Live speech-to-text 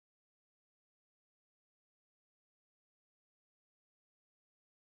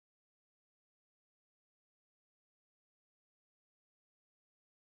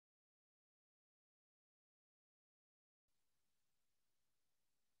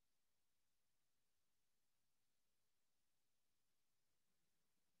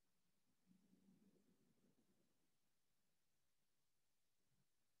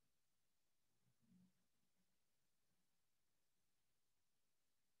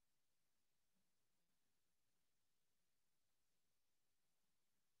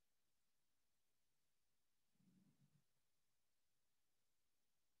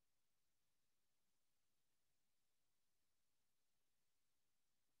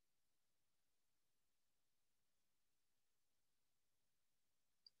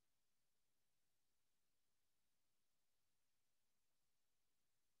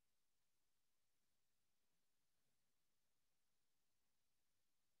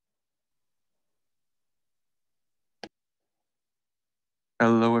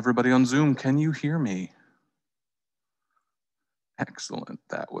Hello, everybody on Zoom. Can you hear me? Excellent.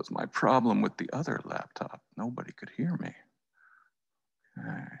 That was my problem with the other laptop. Nobody could hear me.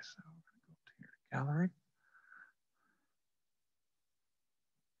 Okay, so we're going to go to your gallery.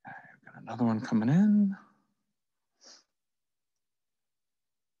 Okay, we've got another one coming in.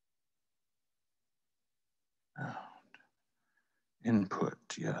 Input,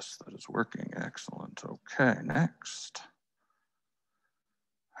 yes, that is working. Excellent. Okay, next.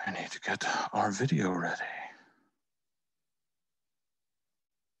 I need to get our video ready.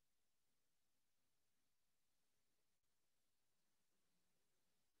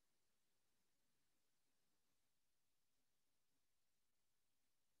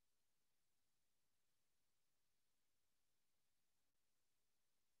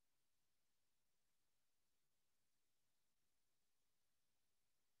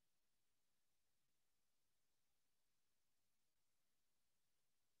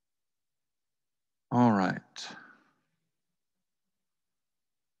 All right.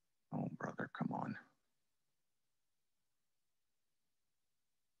 Oh, brother, come on.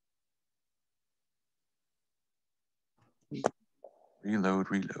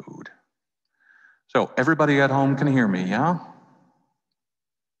 Reload. So everybody at home can hear me, yeah?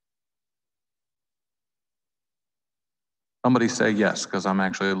 Somebody say yes, because I'm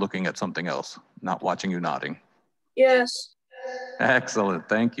actually looking at something else, not watching you nodding. Yes. Excellent,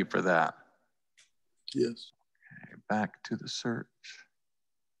 thank you for that. Yes. Okay, back to the search.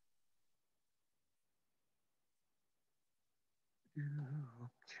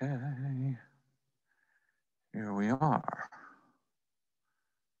 Okay, here we are.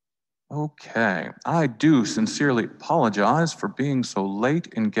 Okay, I do sincerely apologize for being so late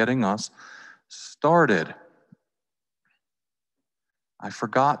in getting us started. I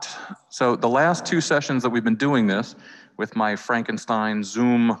forgot, so the last two sessions that we've been doing this with my Frankenstein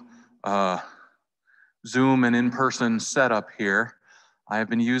Zoom and in-person setup here, I have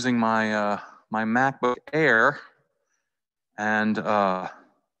been using my, my MacBook Air, and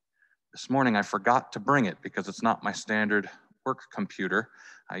this morning I forgot to bring it because it's not my standard work computer.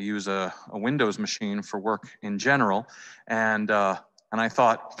 I use a Windows machine for work in general, and I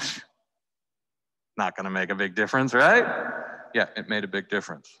thought, not gonna make a big difference, right? Yeah, it made a big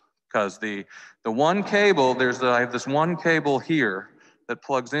difference because the one cable, I have this one cable here that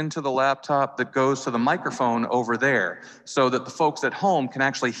plugs into the laptop that goes to the microphone over there so that the folks at home can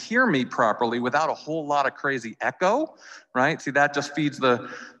actually hear me properly without a whole lot of crazy echo, right? See, that just feeds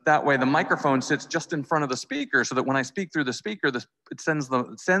that way the microphone sits just in front of the speaker so that when I speak through the speaker, it sends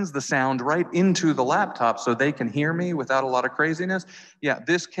the sound right into the laptop so they can hear me without a lot of craziness. Yeah,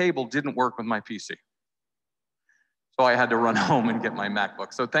 this cable didn't work with my PC. So I had to run home and get my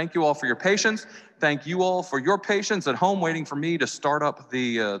MacBook. So thank you all for your patience. Thank you all for your patience at home waiting for me to start up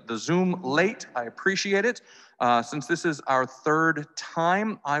the Zoom late. I appreciate it. Since this is our third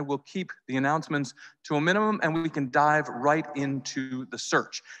time, I will keep the announcements to a minimum and we can dive right into the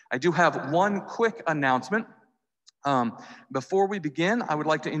search. I do have one quick announcement. Before we begin, I would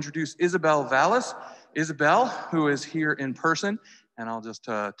like to introduce Isabel Vallis. Isabel, who is here in person, and I'll just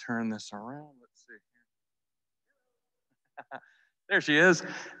turn this around. There she is.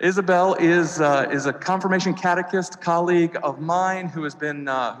 Isabel is a confirmation catechist colleague of mine who's been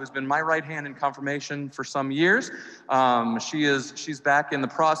my right hand in confirmation for some years. She's back in the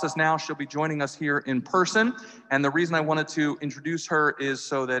process now. She'll be joining us here in person. And the reason I wanted to introduce her is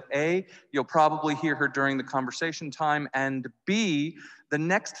so that A, you'll probably hear her during the conversation time, and B, the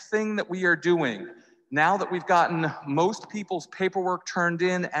next thing that we are doing, now that we've gotten most people's paperwork turned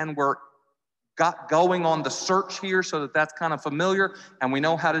in and we're got going on the search here so that that's kind of familiar and we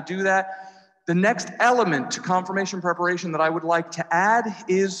know how to do that. The next element to confirmation preparation that I would like to add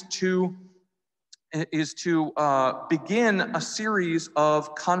is to begin a series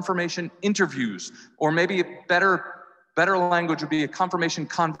of confirmation interviews, or maybe better language would be a confirmation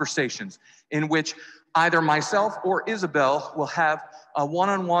conversations, in which either myself or Isabel will have a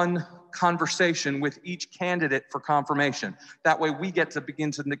one-on-one conversation with each candidate for confirmation. That way we get to begin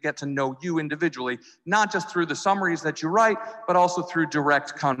to get to know you individually, not just through the summaries that you write, but also through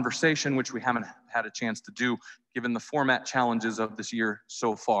direct conversation, which we haven't had a chance to do given the format challenges of this year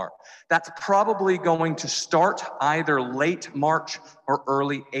so far. That's probably going to start either late March or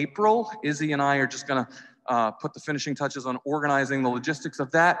early April. Izzy and I are just gonna put the finishing touches on organizing the logistics of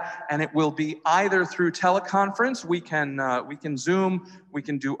that, and it will be either through teleconference, we can Zoom, we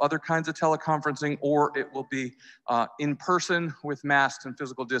can do other kinds of teleconferencing, or it will be in person with masks and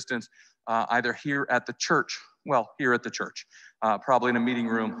physical distance, either here at the church, probably in a meeting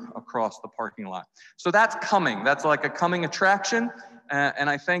room across the parking lot. So that's coming. That's like a coming attraction. And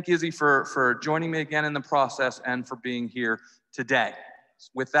I thank Izzy for joining me again in the process and for being here today.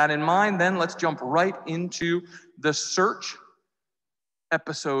 With that in mind, then let's jump right into the search,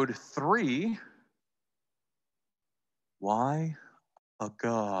 episode 3. Why a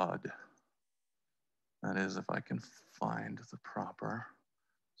God? That is, if I can find the proper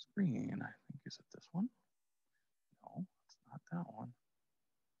screen. I think, is it this one? No, it's not that one.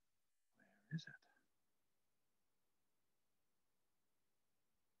 Where is it?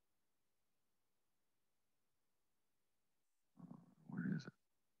 Where is it?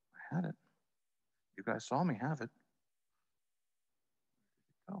 I had it. You guys saw me have it. Where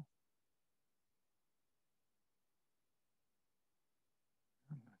did it go?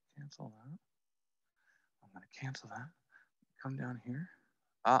 I'm going to cancel that. I'm going to cancel that. Come down here.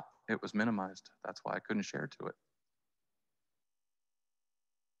 Ah, it was minimized. That's why I couldn't share to it.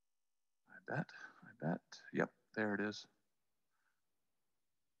 I bet. Yep, there it is.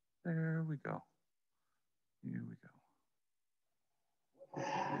 There we go. Here we go.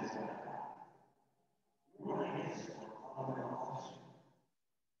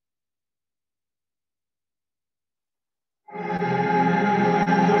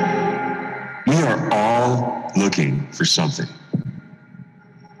 We are all looking for something.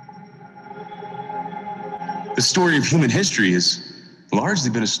 The story of human history has largely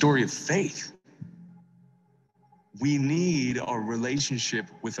been a story of faith. We need our relationship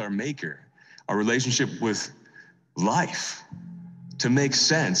with our Maker, our relationship with life, to make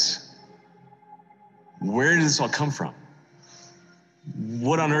sense. Where did this all come from?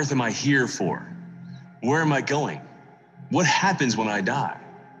 What on earth am I here for? Where am I going? What happens when I die?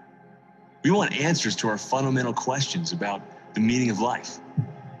 We want answers to our fundamental questions about the meaning of life.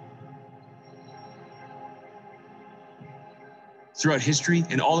 Throughout history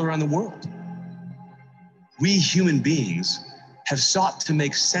and all around the world, we human beings have sought to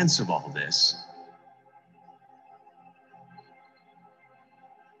make sense of all this.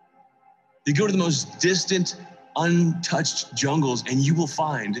 You go to the most distant, untouched jungles, and you will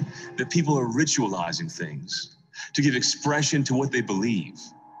find that people are ritualizing things to give expression to what they believe.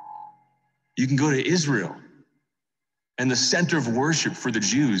 You can go to Israel, and the center of worship for the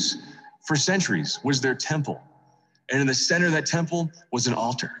Jews for centuries was their temple. And in the center of that temple was an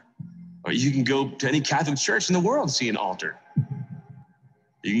altar. Or you can go to any Catholic church in the world and see an altar.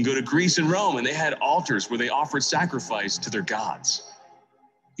 You can go to Greece and Rome, and they had altars where they offered sacrifice to their gods.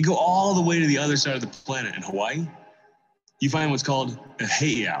 You go all the way to the other side of the planet in Hawaii, you find what's called a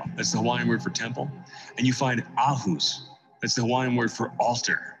heiau, that's the Hawaiian word for temple, and you find ahus, that's the Hawaiian word for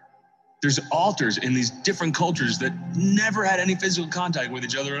altar. There's altars in these different cultures that never had any physical contact with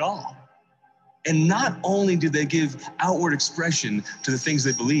each other at all. And not only did they give outward expression to the things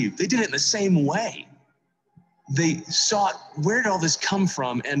they believed, they did it in the same way. They sought, where did all this come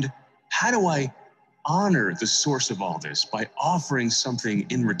from, and how do I honor the source of all this by offering something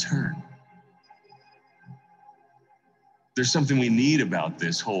in return? There's something we need about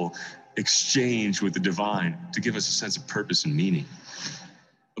this whole exchange with the divine to give us a sense of purpose and meaning.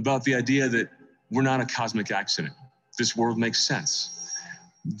 About the idea that we're not a cosmic accident. This world makes sense.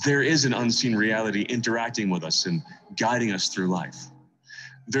 There is an unseen reality interacting with us and guiding us through life.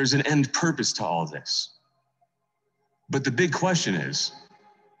 There's an end purpose to all this. But the big question is,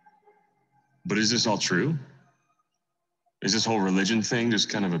 but is this all true? Is this whole religion thing just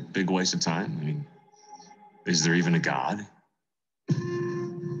kind of a big waste of time? I mean, is there even a God?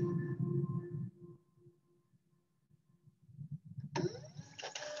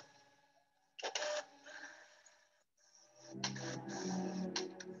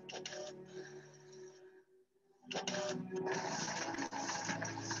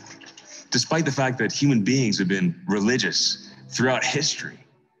 Despite the fact that human beings have been religious throughout history,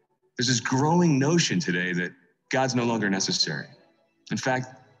 there's this growing notion today that God's no longer necessary. In fact,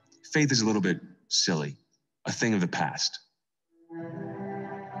 faith is a little bit silly, a thing of the past.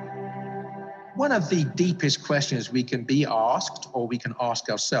 One of the deepest questions we can be asked, or we can ask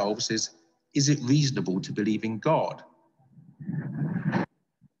ourselves, is it reasonable to believe in God?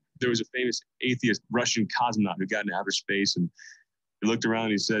 There was a famous atheist Russian cosmonaut who got into outer space, and he looked around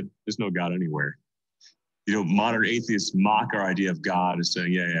and he said, there's no God anywhere. You know, modern atheists mock our idea of God as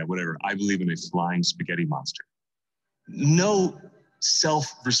saying, yeah, whatever. I believe in a flying spaghetti monster. No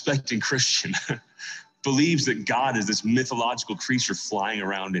self-respecting Christian believes that God is this mythological creature flying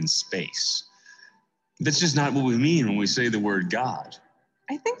around in space. That's just not what we mean when we say the word God.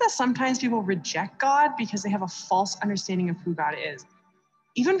 I think that sometimes people reject God because they have a false understanding of who God is.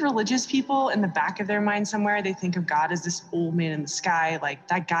 Even religious people, in the back of their mind somewhere, they think of God as this old man in the sky, like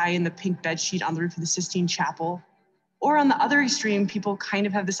that guy in the pink bedsheet on the roof of the Sistine Chapel. Or on the other extreme, people kind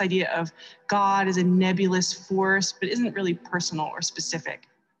of have this idea of God as a nebulous force, but isn't really personal or specific.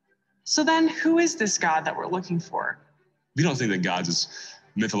 So then who is this God that we're looking for? We don't think that God's this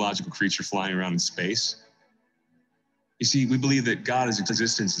mythological creature flying around in space. You see, we believe that God is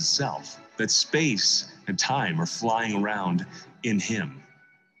existence itself, that space and time are flying around in him.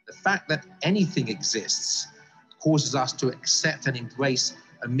 The fact that anything exists causes us to accept and embrace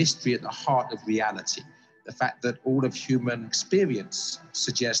a mystery at the heart of reality. The fact that all of human experience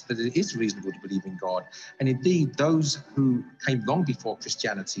suggests that it is reasonable to believe in God. And indeed, those who came long before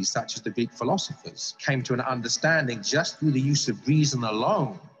Christianity, such as the Greek philosophers, came to an understanding just through the use of reason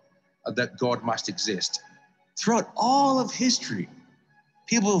alone that God must exist. Throughout all of history,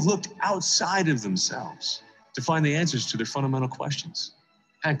 people have looked outside of themselves to find the answers to their fundamental questions.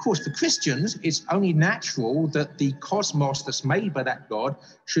 And of course, for Christians, it's only natural that the cosmos that's made by that God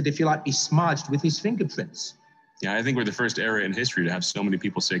should, if you like, be smudged with his fingerprints. Yeah, I think we're the first era in history to have so many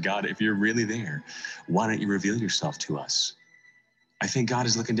people say, God, if you're really there, why don't you reveal yourself to us? I think God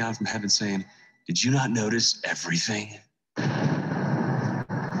is looking down from heaven saying, did you not notice everything?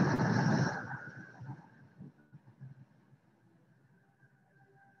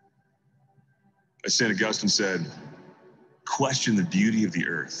 As St. Augustine said, question the beauty of the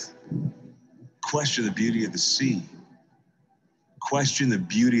earth. Question the beauty of the sea. Question the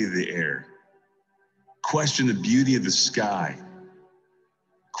beauty of the air. Question the beauty of the sky.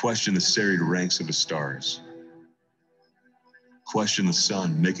 Question the serried ranks of the stars. Question the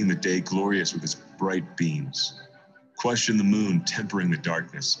sun, making the day glorious with its bright beams. Question the moon, tempering the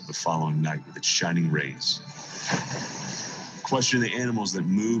darkness of the following night with its shining rays. Question the animals that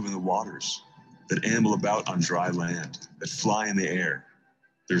move in the waters, that amble about on dry land, that fly in the air,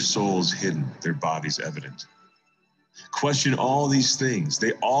 their souls hidden, their bodies evident. Question all these things.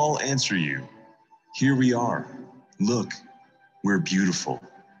 They all answer you. Here we are. Look, we're beautiful.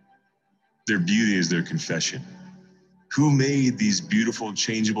 Their beauty is their confession. Who made these beautiful,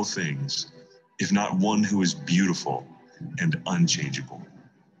 changeable things, if not one who is beautiful and unchangeable?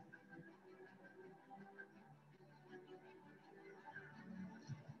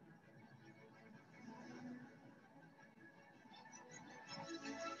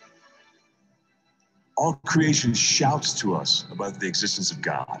 All creation shouts to us about the existence of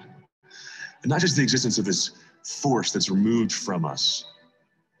God. And not just the existence of this force that's removed from us,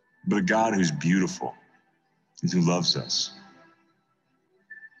 but a God who's beautiful and who loves us.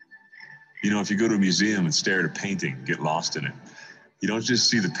 You know, if you go to a museum and stare at a painting, get lost in it, you don't just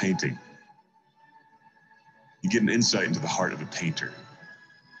see the painting. You get an insight into the heart of the painter.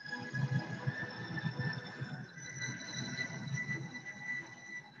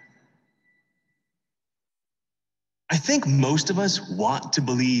 I think most of us want to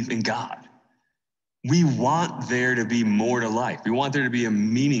believe in God. We want there to be more to life. We want there to be a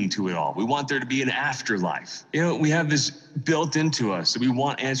meaning to it all. We want there to be an afterlife. You know, we have this built into us that we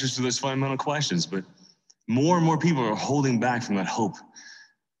want answers to those fundamental questions, but more and more people are holding back from that hope.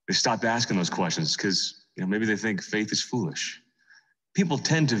 They stop asking those questions because, you know, maybe they think faith is foolish. People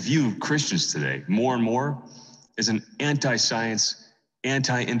tend to view Christians today more and more as an anti-science,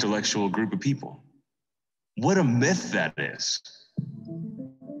 anti-intellectual group of people. What a myth that is.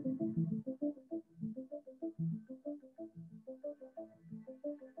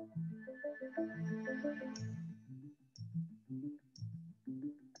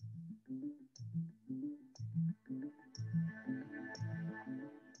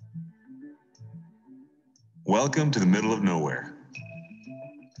 Welcome to the middle of nowhere.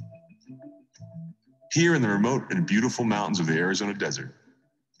 Here in the remote and beautiful mountains of the Arizona desert,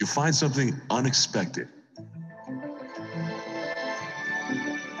 you'll find something unexpected.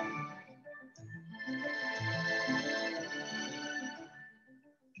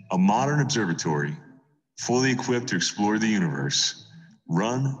 A modern observatory, fully equipped to explore the universe,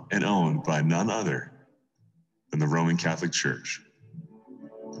 run and owned by none other than the Roman Catholic Church.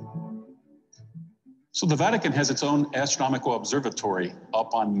 So the Vatican has its own astronomical observatory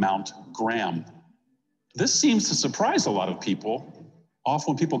up on Mount Graham. This seems to surprise a lot of people.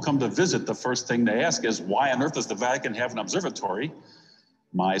 Often when people come to visit, the first thing they ask is, why on earth does the Vatican have an observatory?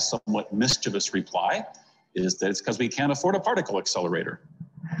 My somewhat mischievous reply is that it's because we can't afford a particle accelerator.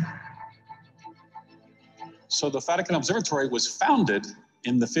 So the Vatican Observatory was founded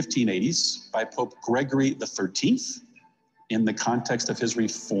in the 1580s by Pope Gregory XIII in the context of his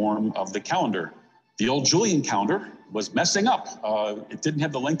reform of the calendar. The old Julian calendar was messing up. It didn't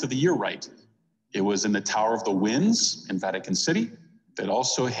have the length of the year right. It was in the Tower of the Winds in Vatican City. It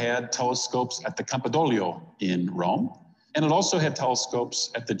also had telescopes at the Campidoglio in Rome. And it also had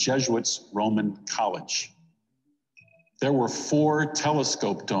telescopes at the Jesuits' Roman College. There were 4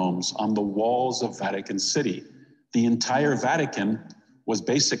 telescope domes on the walls of Vatican City. The entire Vatican was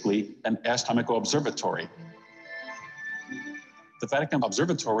basically an astronomical observatory. The Vatican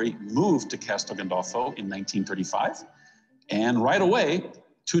Observatory moved to Castel Gandolfo in 1935, and right away,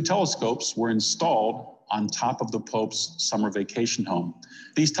 2 telescopes were installed on top of the Pope's summer vacation home.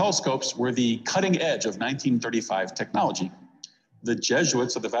 These telescopes were the cutting edge of 1935 technology. The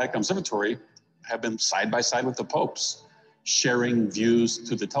Jesuits of the Vatican Observatory have been side by side with the popes, sharing views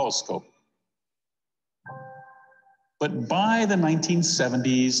through the telescope. But by the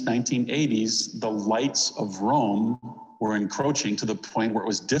 1970s, 1980s, the lights of Rome were encroaching to the point where it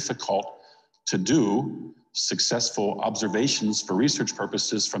was difficult to do successful observations for research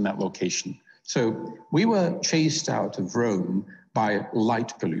purposes from that location. So we were chased out of Rome by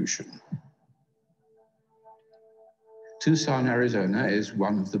light pollution. Tucson, Arizona is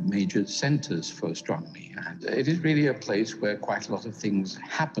one of the major centers for astronomy, and it is really a place where quite a lot of things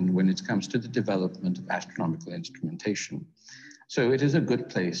happen when it comes to the development of astronomical instrumentation. So it is a good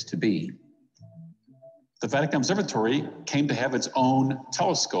place to be. The Vatican Observatory came to have its own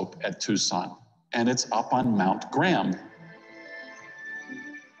telescope at Tucson, and it's up on Mount Graham.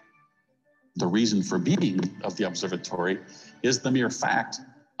 The reason for being of the observatory is the mere fact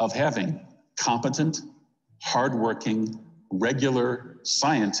of having competent, hardworking, regular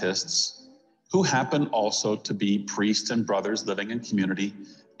scientists who happen also to be priests and brothers living in community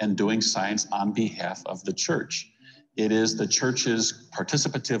and doing science on behalf of the church. It is the church's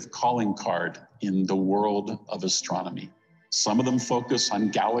participative calling card in the world of astronomy. Some of them focus on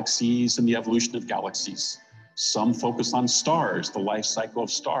galaxies and the evolution of galaxies. Some focus on stars, the life cycle of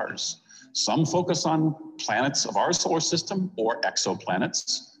stars. Some focus on planets of our solar system or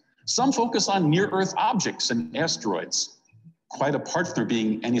exoplanets. Some focus on near-Earth objects and asteroids. Quite apart from there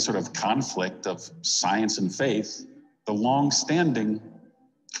being any sort of conflict of science and faith, the long-standing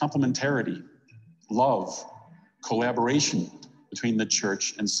complementarity, love, collaboration between the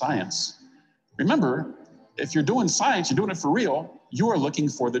church and science. Remember, if you're doing science, you're doing it for real, you are looking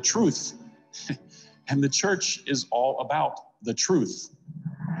for the truth. And the church is all about the truth.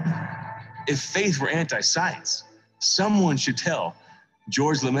 If faith were anti-science, someone should tell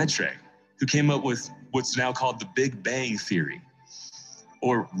Georges Lemaitre, who came up with what's now called the Big Bang Theory,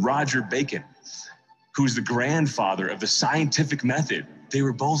 or Roger Bacon, who's the grandfather of the scientific method. They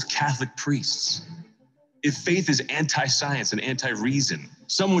were both Catholic priests. If faith is anti-science and anti-reason,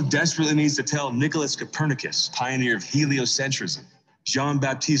 someone desperately needs to tell Nicholas Copernicus, pioneer of heliocentrism,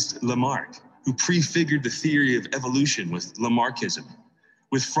 Jean-Baptiste Lamarck, who prefigured the theory of evolution with Lamarckism,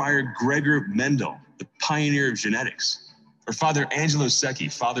 with Friar Gregor Mendel, the pioneer of genetics, or Father Angelo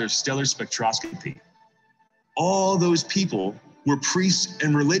Secchi, father of stellar spectroscopy. All those people were priests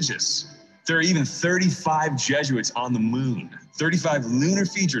and religious. There are even 35 Jesuits on the moon, 35 lunar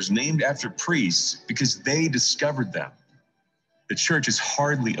features named after priests because they discovered them. The church is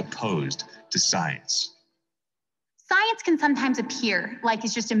hardly opposed to science. Science can sometimes appear like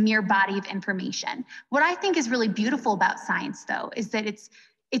it's just a mere body of information. What I think is really beautiful about science, though, is that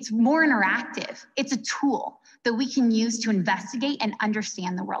it's more interactive. It's a tool that we can use to investigate and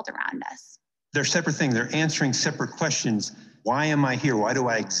understand the world around us. They're separate things. They're answering separate questions. Why am I here? Why do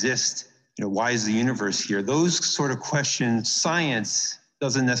I exist? Why is the universe here? Those sort of questions, science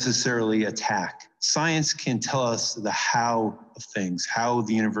doesn't necessarily attack. Science can tell us the how of things, how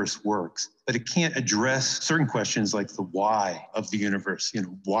the universe works, but it can't address certain questions like the why of the universe.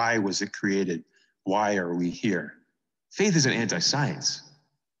 Why was it created? Why are we here? Faith isn't anti-science.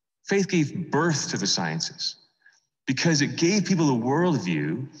 Faith gave birth to the sciences because it gave people a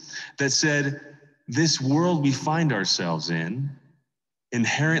worldview that said, this world we find ourselves in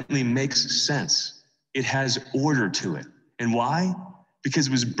inherently makes sense. It has order to it. And why? Because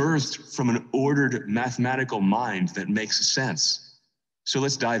it was birthed from an ordered mathematical mind that makes sense. So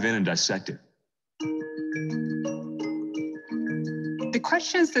let's dive in and dissect it. The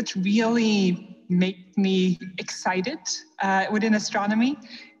questions that really make me excited within astronomy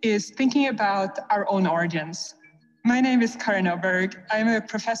is thinking about our own origins. My name is Karin Oberg. I'm a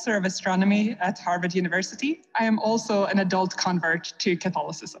professor of astronomy at Harvard University. I am also an adult convert to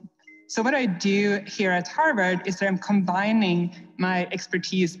Catholicism. So what I do here at Harvard is that I'm combining my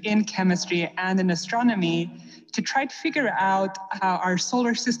expertise in chemistry and in astronomy to try to figure out how our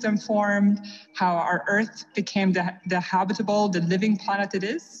solar system formed, how our Earth became the habitable, the living planet it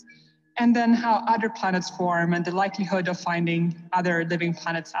is, and then how other planets form and the likelihood of finding other living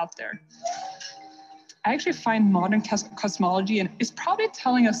planets out there. I actually find modern cosmology is probably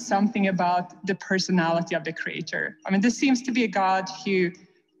telling us something about the personality of the creator. I mean, this seems to be a God who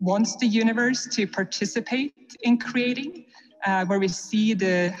wants the universe to participate in creating, where we see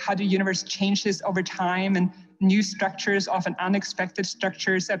how the universe changes over time and new structures, often unexpected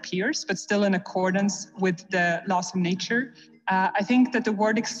structures appears, but still in accordance with the laws of nature. I think that the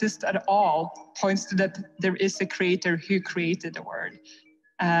word exists at all points to that there is a creator who created the word.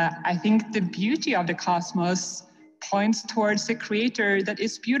 I think the beauty of the cosmos points towards a creator that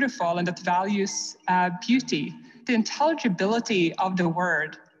is beautiful and that values beauty. The intelligibility of the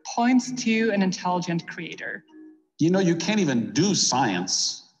word points to an intelligent creator. You know, you can't even do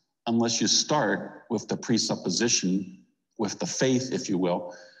science unless you start with the presupposition, with the faith, if you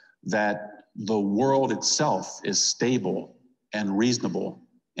will, that the world itself is stable and reasonable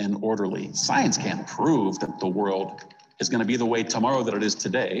and orderly. Science can't prove that the world is going to be the way tomorrow that it is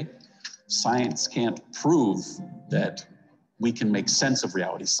today. Science can't prove that we can make sense of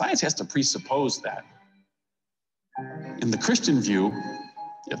reality. Science has to presuppose that. In the Christian view,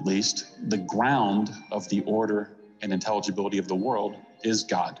 at least, the ground of the order and intelligibility of the world is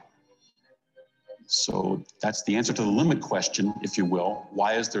God. So that's the answer to the limit question, if you will.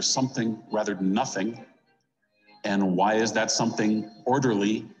 Why is there something rather than nothing? And why is that something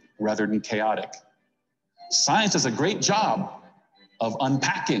orderly rather than chaotic? Science does a great job of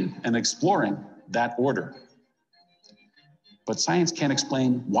unpacking and exploring that order. But science can't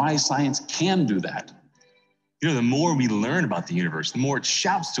explain why science can do that. You know, the more we learn about the universe, the more it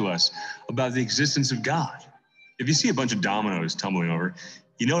shouts to us about the existence of God. If you see a bunch of dominoes tumbling over,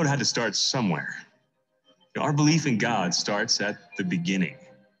 you know it had to start somewhere. You know, our belief in God starts at the beginning.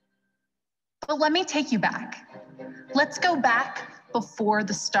 But let me take you back. Let's go back before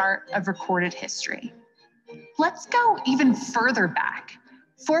the start of recorded history. Let's go even further back,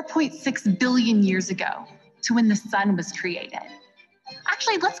 4.6 billion years ago, to when the sun was created.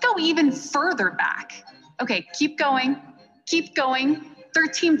 Actually, let's go even further back. Okay, keep going,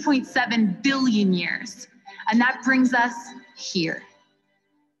 13.7 billion years. And that brings us here,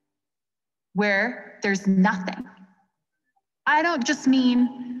 where there's nothing. I don't just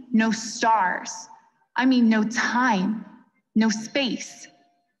mean no stars. I mean no time, no space,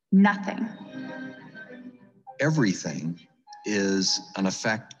 nothing. Everything is an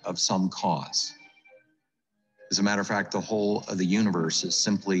effect of some cause. As a matter of fact, the whole of the universe is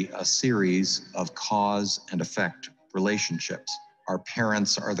simply a series of cause and effect relationships. Our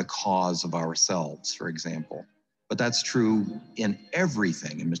parents are the cause of ourselves, for example. But that's true in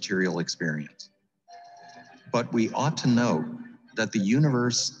everything in material experience. But we ought to know that the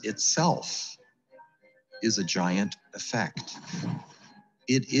universe itself is a giant effect.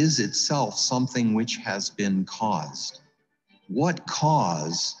 It is itself something which has been caused. What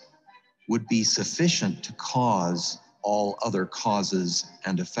cause would be sufficient to cause all other causes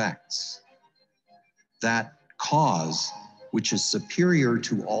and effects? That cause, which is superior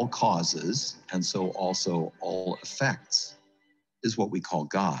to all causes, and so also all effects, is what we call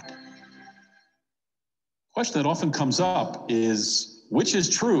God. Question that often comes up is, which is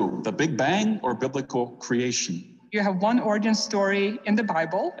true, the Big Bang or biblical creation? You have one origin story in the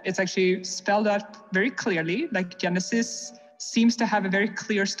Bible. It's actually spelled out very clearly, like Genesis seems to have a very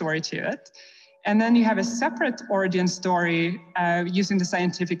clear story to it. And then you have a separate origin story using the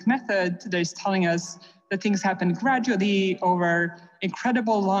scientific method that is telling us that things happen gradually over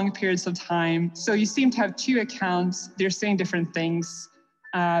incredible long periods of time. So you seem to have two accounts. They're saying different things.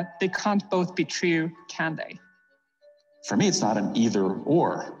 They can't both be true, can they? For me, it's not an either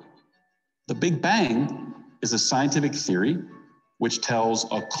or. The Big Bang is a scientific theory which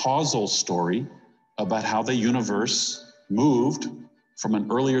tells a causal story about how the universe moved from an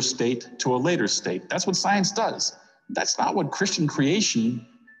earlier state to a later state. That's what science does. That's not what Christian creation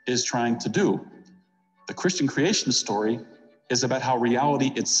is trying to do. The Christian creation story is about how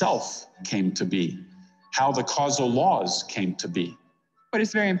reality itself came to be, how the causal laws came to be. What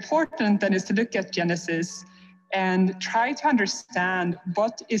is very important then is to look at Genesis and try to understand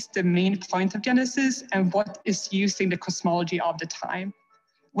what is the main point of Genesis and what is using the cosmology of the time.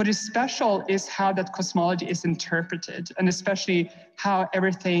 What is special is how that cosmology is interpreted, and especially how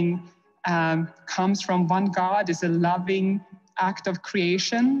everything comes from one God, is a loving act of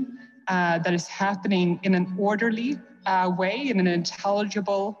creation that is happening in an orderly way, in an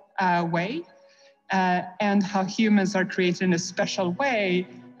intelligible way, and how humans are created in a special way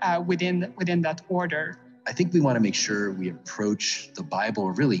within that order. I think we want to make sure we approach the Bible,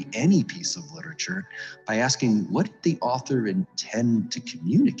 or really any piece of literature, by asking, what did the author intend to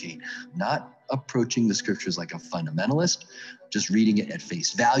communicate? Not approaching the scriptures like a fundamentalist, just reading it at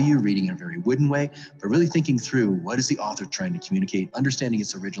face value, reading it in a very wooden way, but really thinking through, what is the author trying to communicate, understanding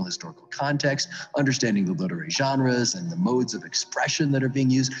its original historical context, understanding the literary genres and the modes of expression that are being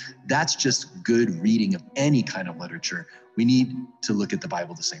used. That's just good reading of any kind of literature. We need to look at the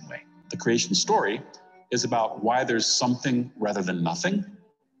Bible the same way. The creation story is about why there's something rather than nothing,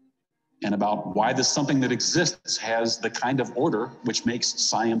 and about why this something that exists has the kind of order which makes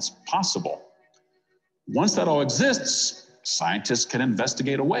science possible. Once that all exists, scientists can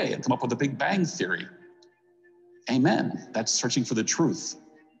investigate away and come up with a Big Bang theory. Amen. That's searching for the truth,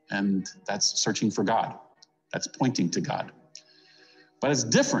 and that's searching for God. That's pointing to God. But it's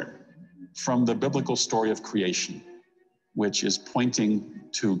different from the biblical story of creation, which is pointing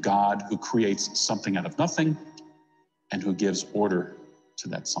to God who creates something out of nothing and who gives order to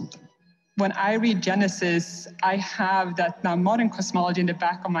that something. When I read Genesis, I have that now modern cosmology in the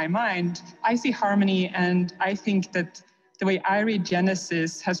back of my mind. I see harmony, and I think that the way I read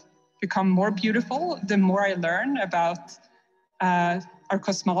Genesis has become more beautiful the more I learn about our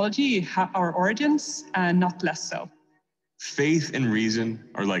cosmology, our origins, and not less so. Faith and reason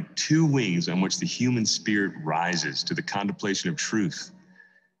are like two wings on which the human spirit rises to the contemplation of truth.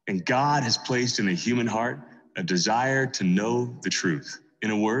 And God has placed in the human heart a desire to know the truth. In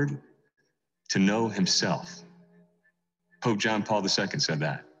a word, to know himself. Pope John Paul II said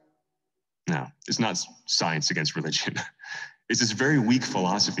that. Now, it's not science against religion. It's this very weak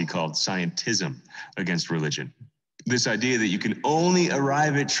philosophy called scientism against religion. This idea that you can only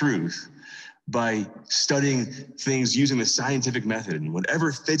arrive at truth by studying things using the scientific method, and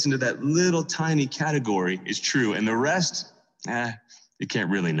whatever fits into that little tiny category is true, and the rest, you can't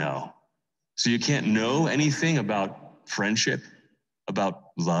really know. So you can't know anything about friendship, about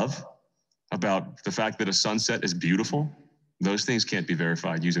love, about the fact that a sunset is beautiful. Those things can't be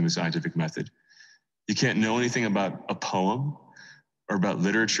verified using the scientific method. You can't know anything about a poem or about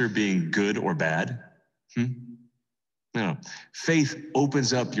literature being good or bad. No. Faith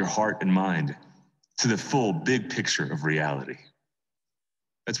opens up your heart and mind to the full big picture of reality.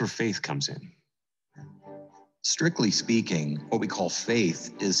 That's where faith comes in. Strictly speaking, what we call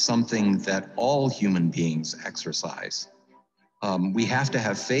faith is something that all human beings exercise. We have to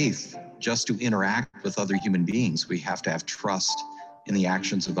have faith just to interact with other human beings. We have to have trust in the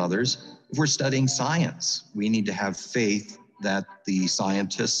actions of others. If we're studying science, we need to have faith that the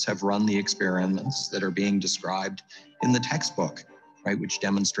scientists have run the experiments that are being described in the textbook, right, which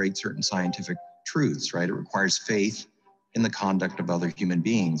demonstrate certain scientific truths, right? It requires faith in the conduct of other human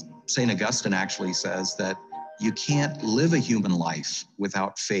beings. St. Augustine actually says that you can't live a human life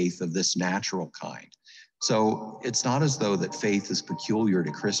without faith of this natural kind. So it's not as though that faith is peculiar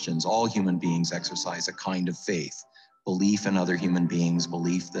to Christians. All human beings exercise a kind of faith, belief in other human beings,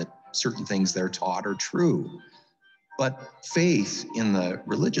 belief that certain things they're taught are true. But faith in the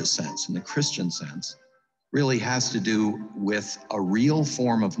religious sense, in the Christian sense, really has to do with a real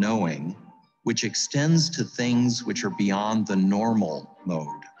form of knowing which extends to things which are beyond the normal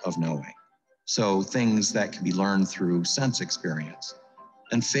mode of knowing. So things that can be learned through sense experience.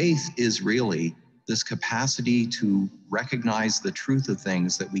 And faith is really this capacity to recognize the truth of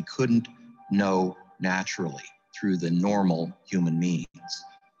things that we couldn't know naturally through the normal human means.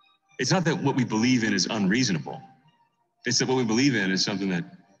 It's not that what we believe in is unreasonable. It's that what we believe in is something that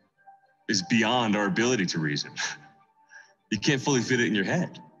is beyond our ability to reason. You can't fully fit it in your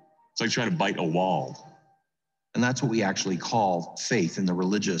head. It's like trying to bite a wall. And that's what we actually call faith in the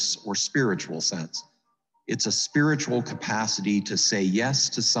religious or spiritual sense. It's a spiritual capacity to say yes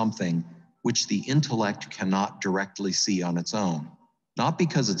to something which the intellect cannot directly see on its own. Not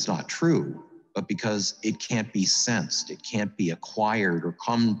because it's not true, but because it can't be sensed, it can't be acquired or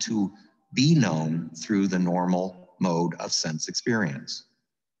come to be known through the normal mode of sense experience.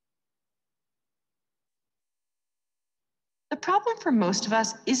 The problem for most of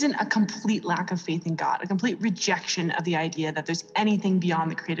us isn't a complete lack of faith in God, a complete rejection of the idea that there's anything beyond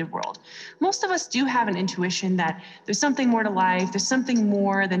the created world. Most of us do have an intuition that there's something more to life, there's something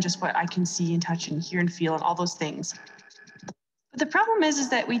more than just what I can see and touch and hear and feel and all those things. But the problem is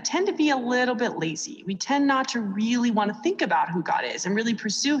that we tend to be a little bit lazy. We tend not to really want to think about who God is and really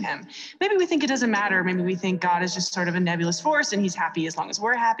pursue him. Maybe we think it doesn't matter. Maybe we think God is just sort of a nebulous force and he's happy as long as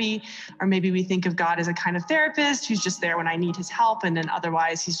we're happy. Or maybe we think of God as a kind of therapist who's just there when I need his help, and then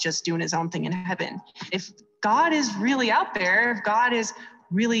otherwise he's just doing his own thing in heaven. If God is really out there, if God is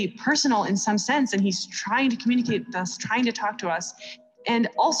really personal in some sense, and he's trying to communicate with us, trying to talk to us, And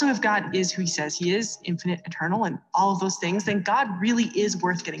also, if God is who he says he is, infinite, eternal, and all of those things, then God really is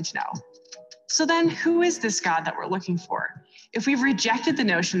worth getting to know. So then, who is this God that we're looking for? If we've rejected the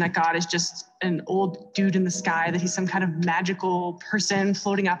notion that God is just an old dude in the sky, that he's some kind of magical person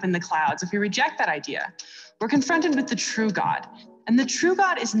floating up in the clouds, if we reject that idea, we're confronted with the true God. And the true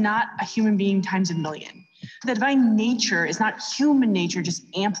God is not a human being times a million. The divine nature is not human nature just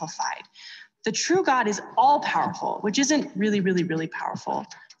amplified. The true God is all-powerful, which isn't really powerful.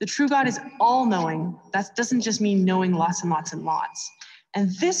 The true God is all-knowing. That doesn't just mean knowing lots and lots and lots.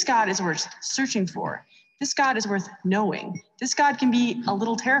 And this God is worth searching for. This God is worth knowing. This God can be a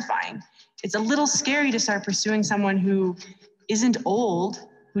little terrifying. It's a little scary to start pursuing someone who isn't old,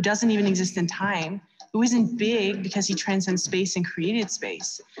 who doesn't even exist in time, who isn't big because he transcends space and created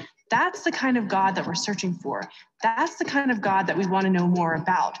space. That's the kind of God that we're searching for. That's the kind of God that we want to know more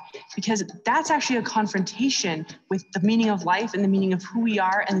about, because that's actually a confrontation with the meaning of life and the meaning of who we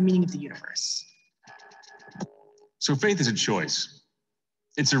are and the meaning of the universe. So faith is a choice.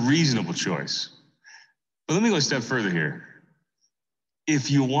 It's a reasonable choice. But let me go a step further here. If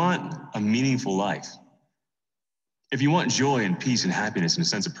you want a meaningful life, if you want joy and peace and happiness and a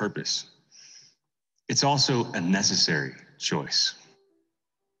sense of purpose, it's also a necessary choice.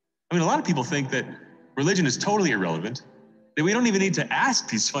 I mean, a lot of people think that religion is totally irrelevant, that we don't even need to ask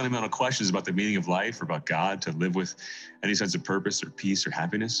these fundamental questions about the meaning of life or about God to live with any sense of purpose or peace or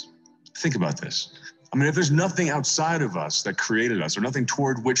happiness. Think about this. I mean, if there's nothing outside of us that created us or nothing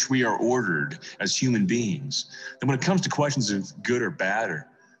toward which we are ordered as human beings, then when it comes to questions of good or bad or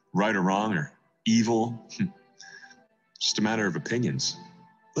right or wrong or evil, it's just a matter of opinions.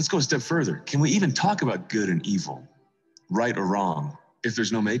 Let's go a step further. Can we even talk about good and evil, right or wrong, if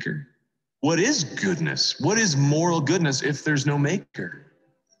there's no maker? What is goodness? What is moral goodness if there's no maker?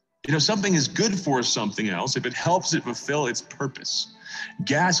 You know, something is good for something else if it helps it fulfill its purpose.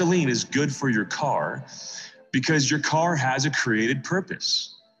 Gasoline is good for your car because your car has a created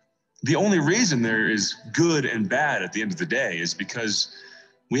purpose. The only reason there is good and bad at the end of the day is because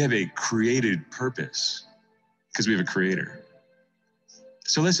we have a created purpose, because we have a creator.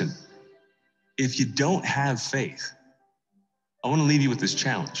 So listen, if you don't have faith, I want to leave you with this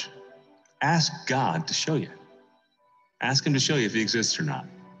challenge. Ask God to show you. Ask him to show you if he exists or not.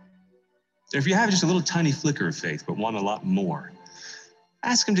 If you have just a little tiny flicker of faith but want a lot more,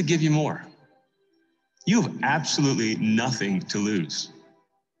 ask him to give you more. You have absolutely nothing to lose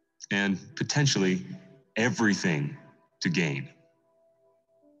and potentially everything to gain.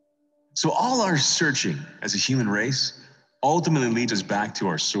 So all our searching as a human race ultimately leads us back to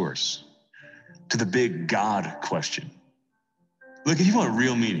our source, to the big God question. Look, if you want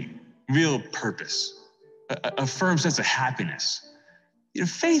real meaning, real purpose, a firm sense of happiness, you know,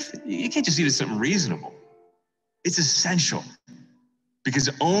 faith, you can't just see it as something reasonable. It's essential, because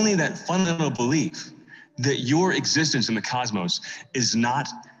only that fundamental belief that your existence in the cosmos is not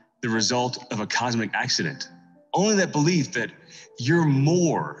the result of a cosmic accident, only that belief that you're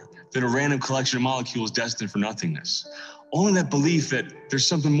more than a random collection of molecules destined for nothingness, only that belief that there's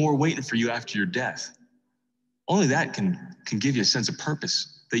something more waiting for you after your death, only that can give you a sense of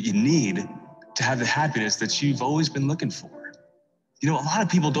purpose that you need to have the happiness that you've always been looking for. You know, a lot of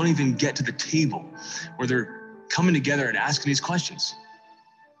people don't even get to the table where they're coming together and asking these questions,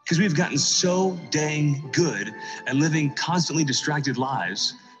 because we've gotten so dang good at living constantly distracted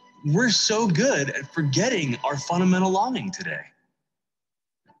lives. We're so good at forgetting our fundamental longing today.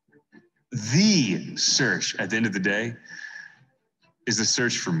 The search at the end of the day is the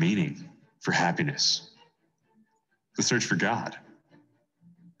search for meaning, for happiness, the search for God.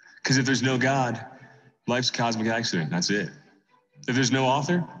 Because if there's no God, life's a cosmic accident. That's it. If there's no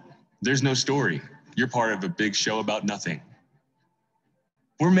author, there's no story. You're part of a big show about nothing.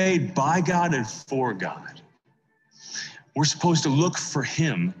 We're made by God and for God. We're supposed to look for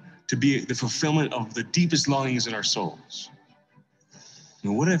him to be the fulfillment of the deepest longings in our souls.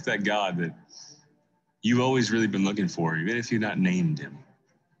 And what if that God that you've always really been looking for, even if you've not named him,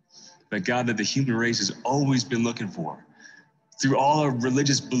 that God that the human race has always been looking for, through all our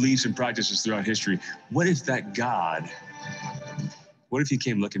religious beliefs and practices throughout history, what if that God, what if he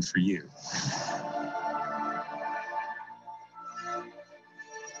came looking for you?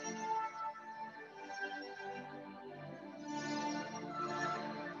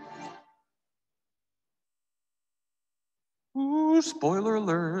 Ooh, spoiler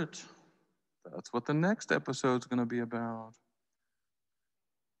alert. That's what the next episode's going to be about.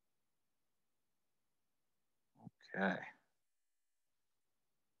 Okay.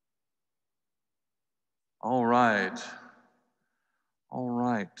 All right. All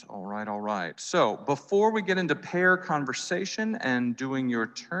right, all right, all right. So before we get into pair conversation and doing your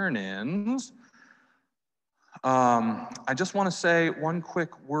turn-ins, I just want to say one quick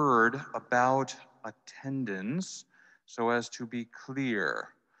word about attendance so as to be clear.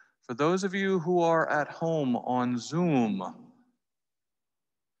 For those of you who are at home on Zoom, I'm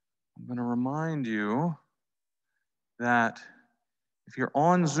going to remind you that if you're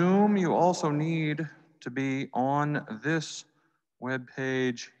on Zoom, you also need to be on this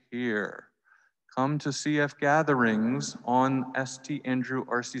webpage here. Come to CF Gatherings on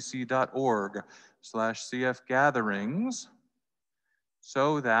standrewrcc.org/CF Gatherings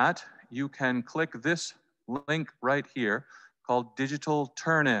so that you can click this link right here called Digital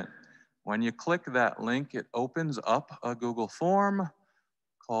Turn-In. When you click that link, it opens up a Google form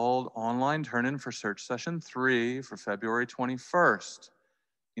called Online Turn-In for Search Session 3 for February 21st.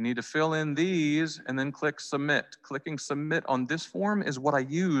 You need to fill in these and then click Submit. Clicking Submit on this form is what I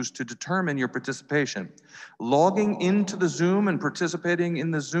use to determine your participation. Logging into the Zoom and participating in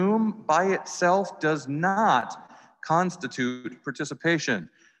the Zoom by itself does not constitute participation.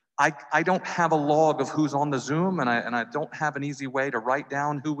 I don't have a log of who's on the Zoom, and I don't have an easy way to write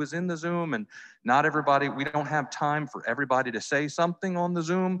down who was in the Zoom, and not everybody, we don't have time for everybody to say something on the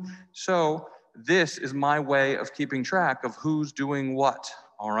Zoom. So this is my way of keeping track of who's doing what.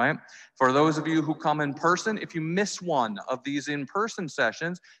 All right. For those of you who come in person, if you miss one of these in-person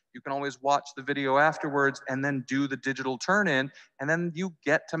sessions, you can always watch the video afterwards and then do the digital turn-in, and then you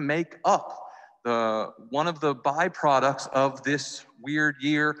get to make up one of the byproducts of this weird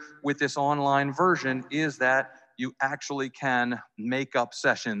year with this online version is that you actually can make up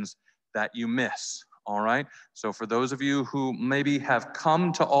sessions that you miss. All right. So for those of you who maybe have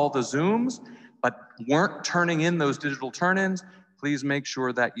come to all the Zooms but weren't turning in those digital turn-ins, please make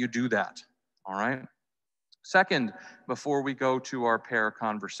sure that you do that, all right? Second, before we go to our pair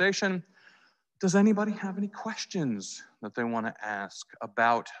conversation, does anybody have any questions that they want to ask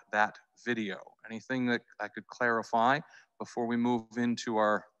about that video? Anything that I could clarify before we move into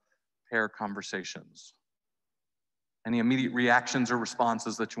our pair conversations? Any immediate reactions or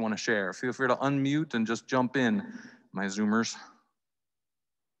responses that you want to share? Feel free to unmute and just jump in, my Zoomers.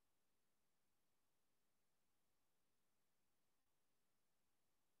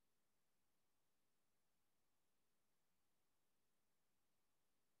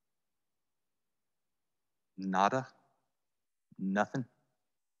 Nada? Nothing?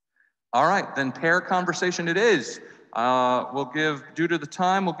 All right, then pair conversation it is. Due to the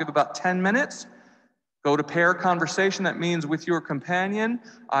time, we'll give about 10 minutes. Go to pair conversation. That means with your companion,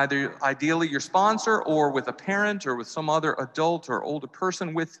 either ideally your sponsor or with a parent or with some other adult or older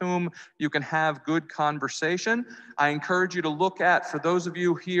person with whom you can have good conversation. I encourage you to look at, for those of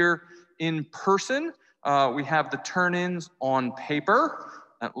you here in person, we have the turn-ins on paper.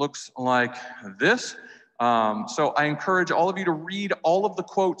 That looks like this. So I encourage all of you to read all of the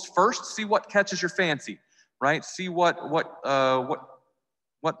quotes first, see what catches your fancy, right? See what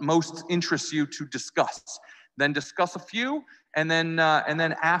most interests you to discuss. Then discuss a few, and then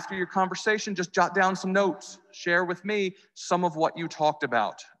after your conversation, just jot down some notes. Share with me some of what you talked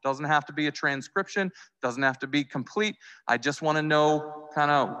about. Doesn't have to be a transcription, doesn't have to be complete. I just want to know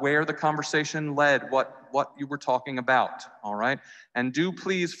kind of where the conversation led, what you were talking about, all right? And do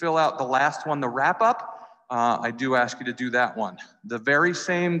please fill out the last one, the wrap up. I do ask you to do that one. The very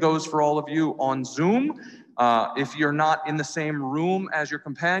same goes for all of you on Zoom. If you're not in the same room as your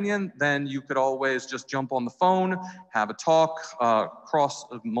companion, then you could always just jump on the phone, have a talk, cross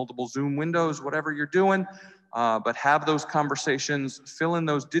multiple Zoom windows, whatever you're doing. But have those conversations, fill in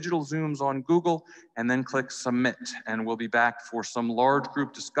those digital Zooms on Google, and then click Submit. And we'll be back for some large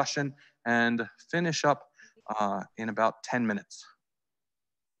group discussion and finish up in about 10 minutes.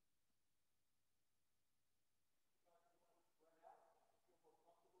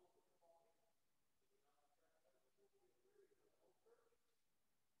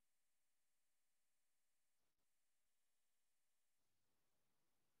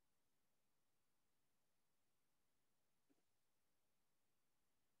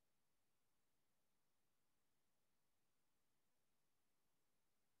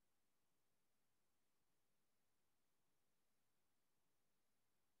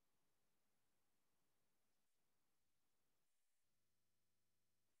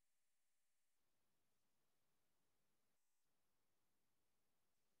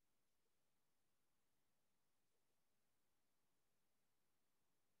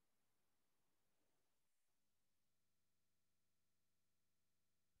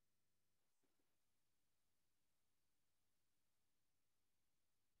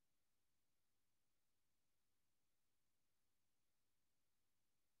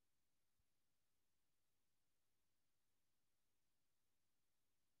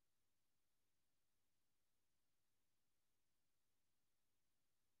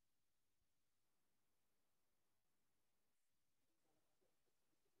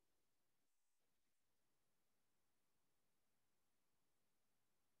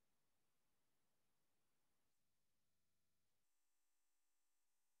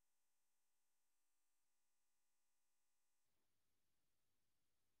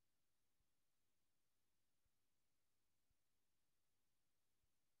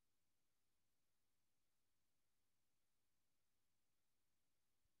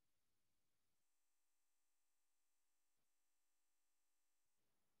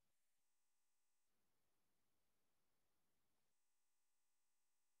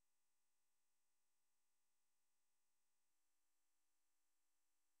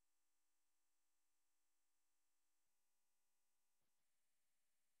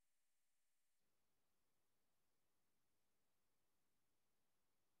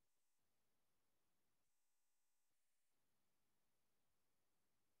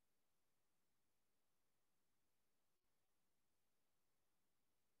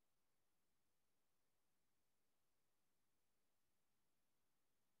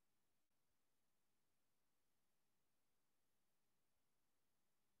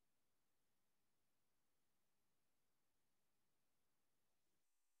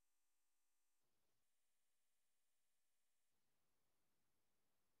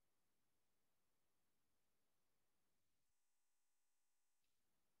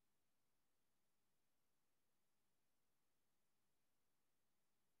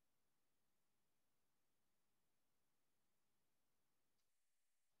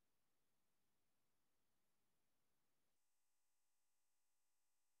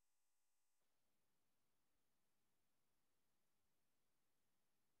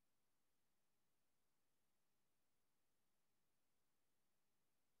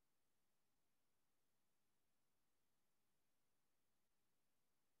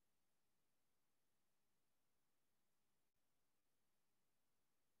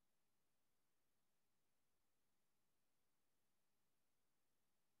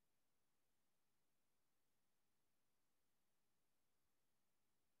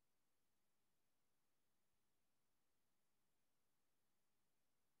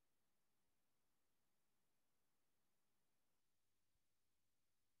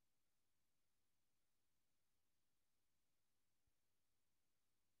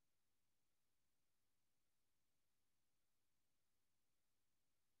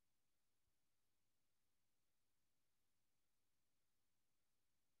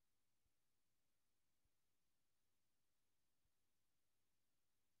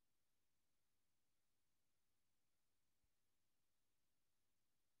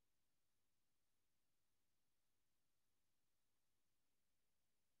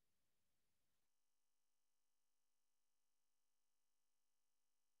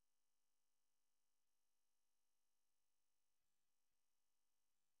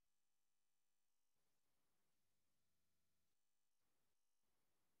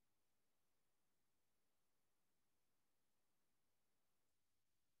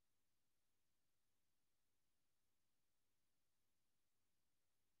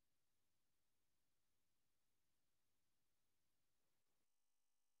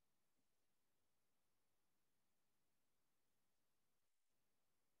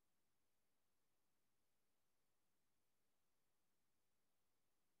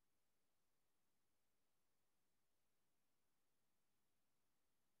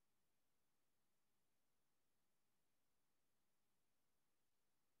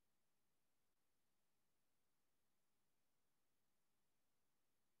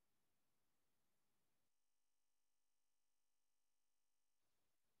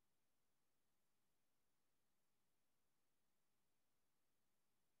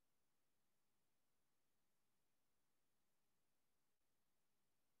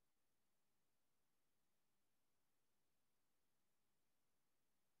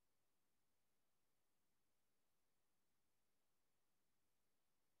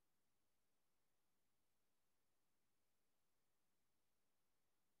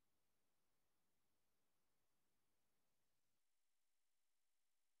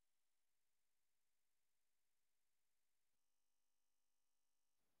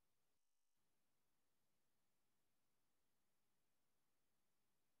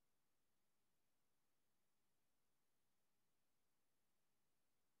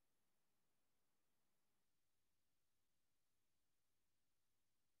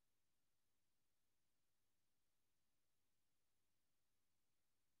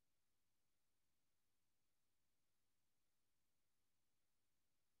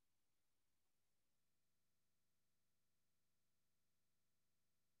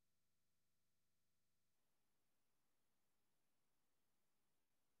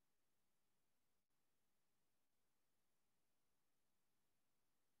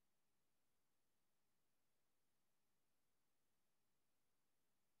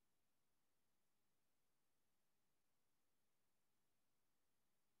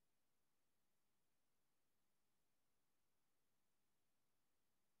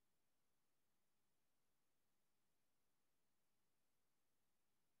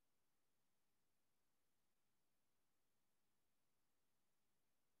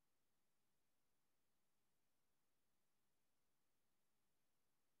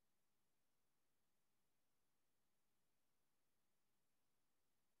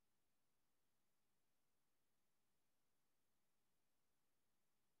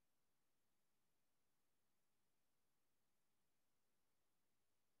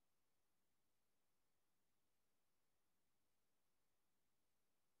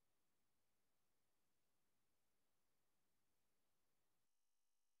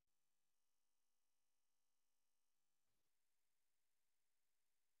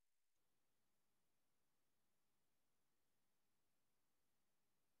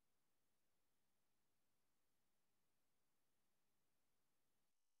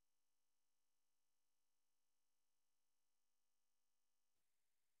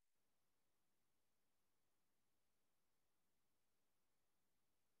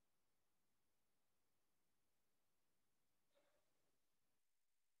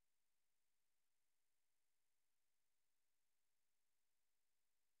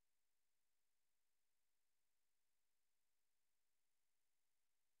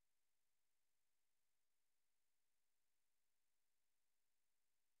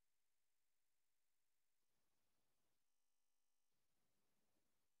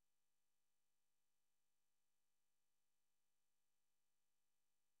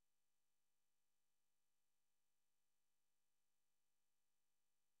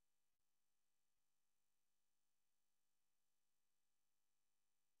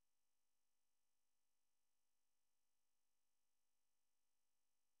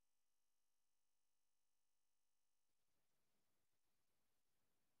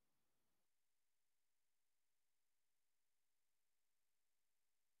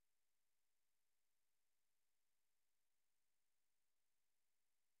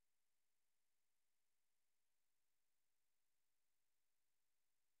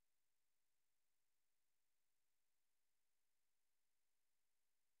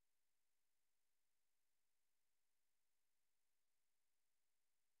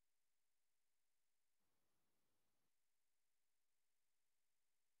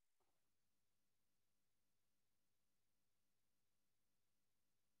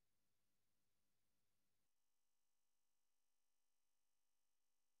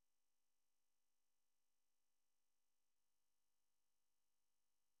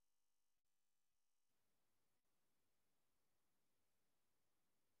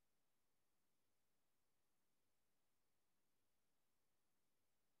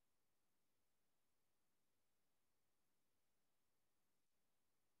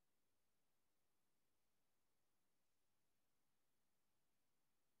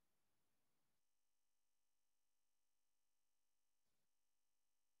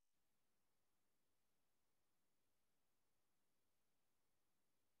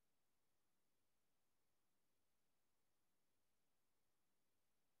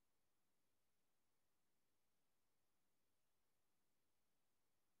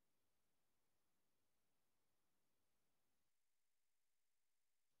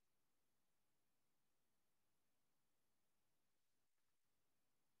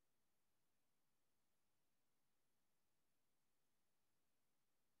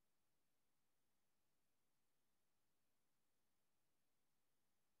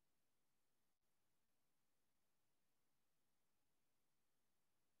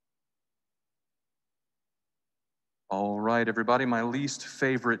 All right, everybody, my least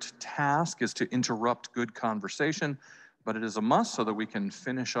favorite task is to interrupt good conversation, but it is a must so that we can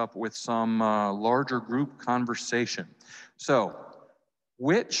finish up with some larger group conversation. So,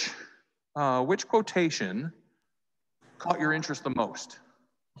 which quotation caught your interest the most?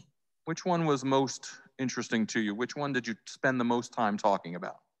 Which one was most interesting to you? Which one did you spend the most time talking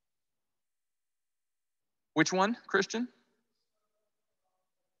about? Which one, Christian?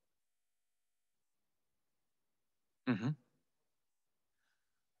 Mm-hmm.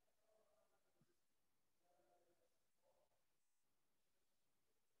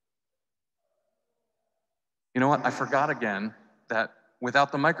 You know what? I forgot again that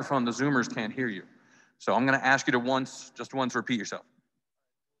without the microphone, the Zoomers can't hear you. So I'm going to ask you to just once repeat yourself.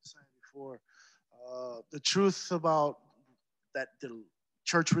 Before, the truth about that the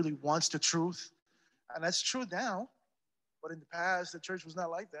church really wants the truth, and that's true now. But in the past, the church was not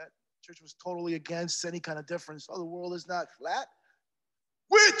like that. The church was totally against any kind of difference. Oh, the world is not flat.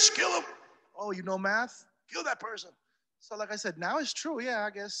 Witch, kill him. Oh, you know math? Kill that person. So, like I said, now it's true. Yeah, I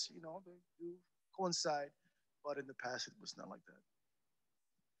guess they do coincide. But in the past, it was not like that.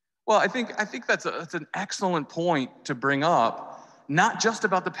 Well, I think that's an excellent point to bring up, not just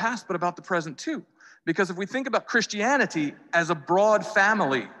about the past, but about the present too. Because if we think about Christianity as a broad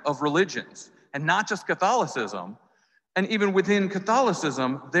family of religions, and not just Catholicism, and even within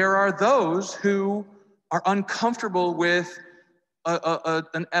Catholicism, there are those who are uncomfortable with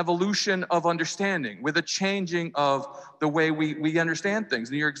an evolution of understanding, with a changing of the way we understand things.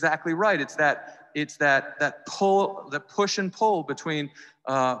 And you're exactly right. It's that pull, that push and pull between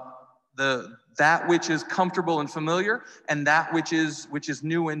that which is comfortable and familiar and that which is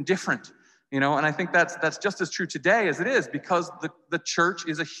new and different. And I think that's just as true today as it is, because the church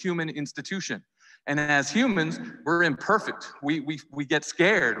is a human institution. And as humans, we're imperfect. We get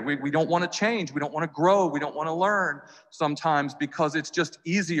scared. We don't want to change. We don't want to grow. We don't want to learn sometimes, because it's just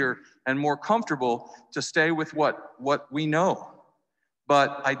easier and more comfortable to stay with what we know.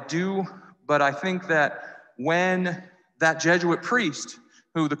 But I think that when that Jesuit priest,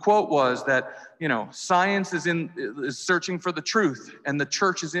 who the quote was that, science is searching for the truth and the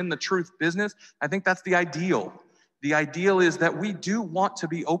church is in the truth business, I think that's the ideal. The ideal is that we do want to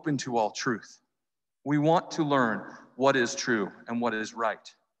be open to all truth. We want to learn what is true and what is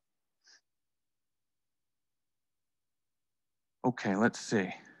right. Okay, let's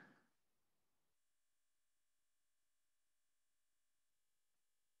see.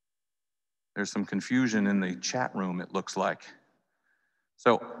 There's some confusion in the chat room, it looks like.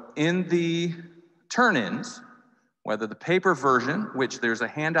 So in the turn-ins, whether the paper version, which there's a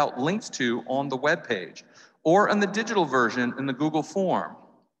handout linked to on the webpage, or in the digital version in the Google form,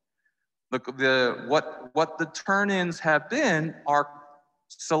 what the turn-ins have been are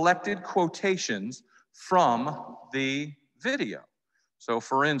selected quotations from the video. So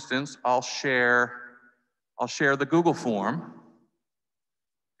for instance, I'll share the Google form.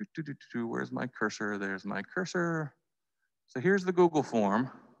 Where's my cursor? There's my cursor. So here's the Google form.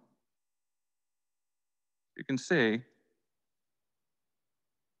 You can see.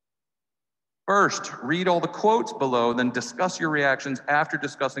 First, read all the quotes below, then discuss your reactions. After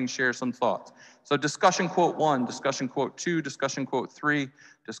discussing, share some thoughts. So discussion quote 1, discussion quote 2, discussion quote 3,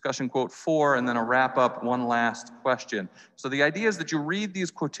 discussion quote 4, and then a wrap up, one last question. So the idea is that you read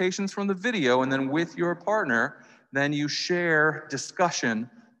these quotations from the video, and then with your partner, then you share discussion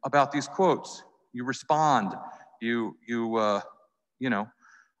about these quotes. You respond. You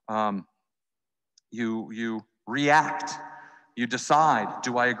react. You decide,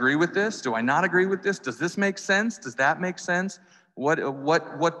 do I agree with this? Do I not agree with this? Does this make sense? Does that make sense?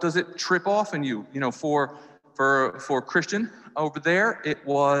 What does it trip off in you? For Christian over there, it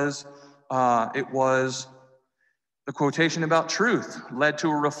was the quotation about truth led to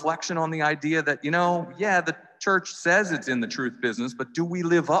a reflection on the idea that, the church says it's in the truth business, but do we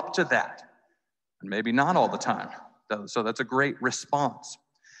live up to that? And maybe not all the time. So that's a great response.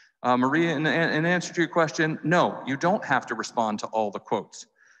 Maria, in answer to your question, no, you don't have to respond to all the quotes.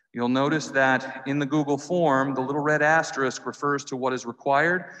 You'll notice that in the Google form, the little red asterisk refers to what is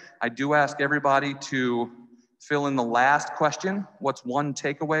required. I do ask everybody to fill in the last question. What's one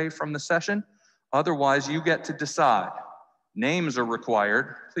takeaway from the session? Otherwise, you get to decide. Names are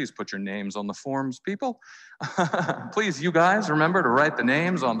required. Please put your names on the forms, people. Please, you guys, remember to write the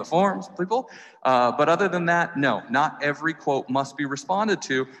names on the forms, people. But other than that, no, not every quote must be responded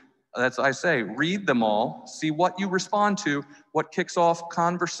to. That's, I say, read them all, see what you respond to, what kicks off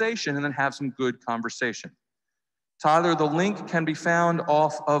conversation, and then have some good conversation. Tyler, the link can be found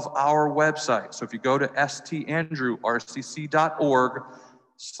off of our website. So if you go to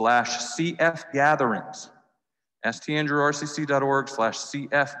standrewrcc.org/cfgatherings,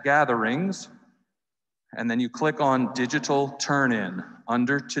 standrewrcc.org/cfgatherings, and then you click on Digital Turn-In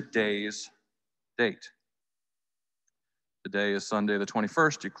under today's date. Today is Sunday the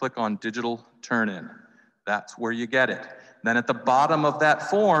 21st. You click on Digital Turn-In. That's where you get it. Then at the bottom of that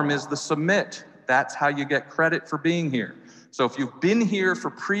form is the submit. That's how you get credit for being here. So if you've been here for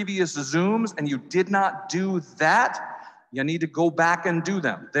previous Zooms and you did not do that, you need to go back and do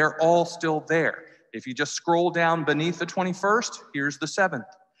them. They're all still there. If you just scroll down beneath the 21st, here's the 7th.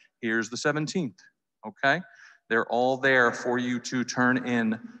 Here's the 17th, okay? They're all there for you to turn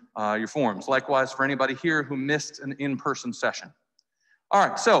in your forms. Likewise, for anybody here who missed an in-person session. All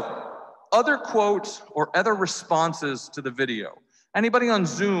right, so other quotes or other responses to the video. Anybody on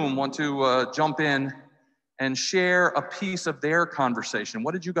Zoom want to jump in and share a piece of their conversation?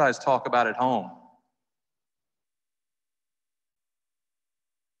 What did you guys talk about at home?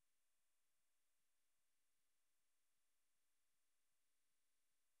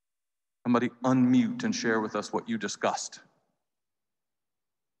 Somebody unmute and share with us what you discussed.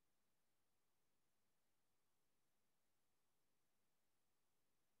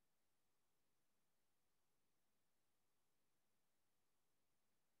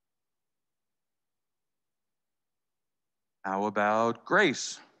 How about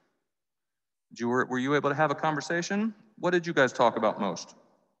grace? Were you able to have a conversation? What did you guys talk about most?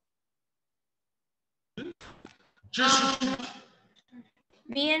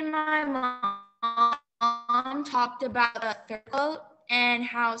 Me and my mom talked about a third quote and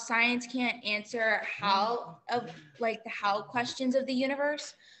how science can't answer how questions of the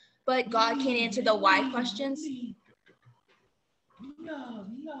universe, but God can answer the why questions.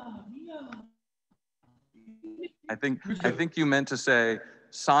 I think you meant to say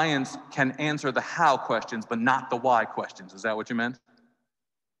science can answer the how questions, but not the why questions. Is that what you meant?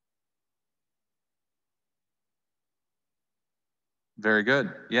 Very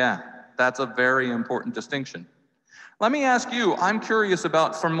good. Yeah, that's a very important distinction. Let me ask you, I'm curious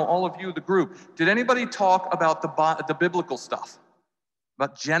about, from all of you, the group, did anybody talk about the biblical stuff?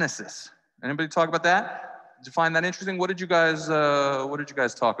 About Genesis? Anybody talk about that? Did you find that interesting? What did you guys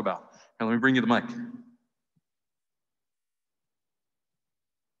talk about? Here, let me bring you the mic.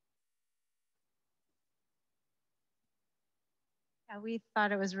 Yeah, we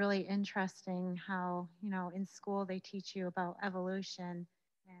thought it was really interesting how, in school they teach you about evolution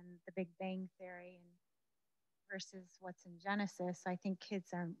and the Big Bang Theory versus what's in Genesis. I think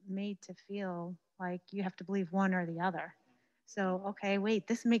kids are made to feel like you have to believe one or the other. So, okay, wait,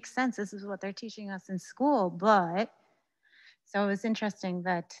 this makes sense. This is what they're teaching us in school, but so it was interesting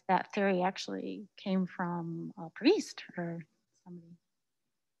that that theory actually came from a priest or somebody.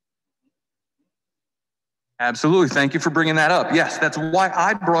 Absolutely. Thank you for bringing that up. Yes, that's why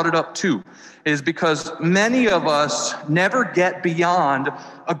I brought it up too, is because many of us never get beyond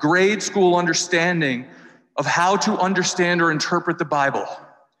a grade school understanding of how to understand or interpret the Bible.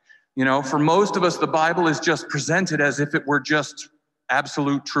 For most of us, the Bible is just presented as if it were just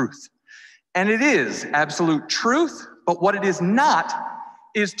absolute truth. And it is absolute truth, but what it is not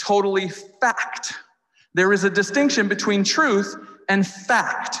is totally fact. There is a distinction between truth and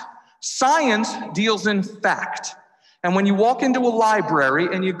fact. Science deals in fact. And when you walk into a library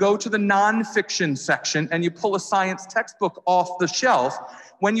and you go to the nonfiction section and you pull a science textbook off the shelf,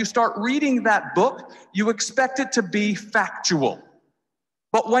 when you start reading that book, you expect it to be factual.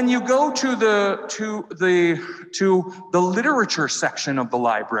 But when you go to the literature section of the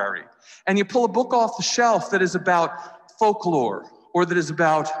library and you pull a book off the shelf that is about folklore, or that is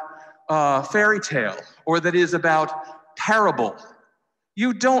about fairy tale, or that is about parable,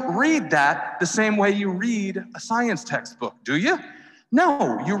 you don't read that the same way you read a science textbook, do you?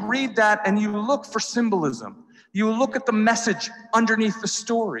 No, you read that and you look for symbolism. You look at the message underneath the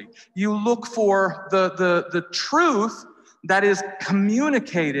story. You look for the truth that is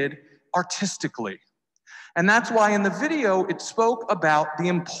communicated artistically. And that's why in the video, it spoke about the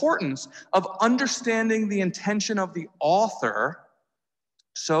importance of understanding the intention of the author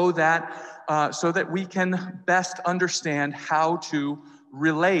so that we can best understand how to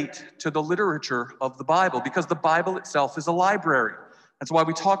relate to the literature of the Bible, because the Bible itself is a library. That's why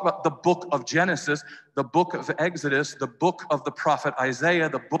we talk about the book of Genesis, the book of Exodus, the book of the prophet Isaiah,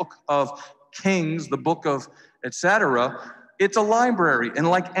 the book of Kings, the book of etc. It's a library, and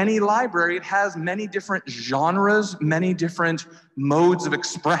like any library, it has many different genres, many different modes of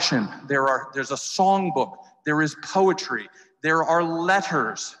expression. There's a songbook, there is poetry, there are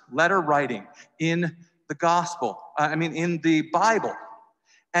letter writing in the gospel, in the Bible.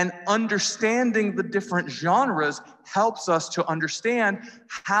 And understanding the different genres helps us to understand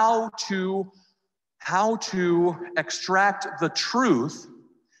how to how to extract the truth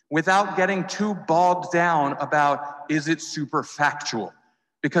without getting too bogged down about, is it super factual?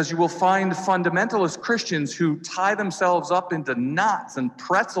 Because you will find fundamentalist Christians who tie themselves up into knots and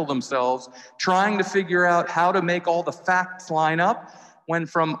pretzel themselves trying to figure out how to make all the facts line up, when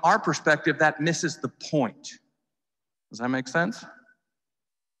from our perspective, that misses the point. Does that make sense?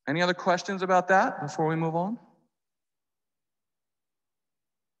 Any other questions about that before we move on?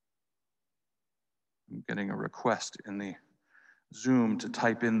 I'm getting a request in the Zoom to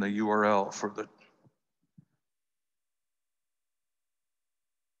type in the URL for the...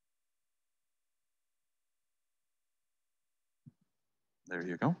 There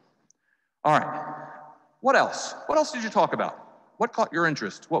you go. All right. What else? What else did you talk about? What caught your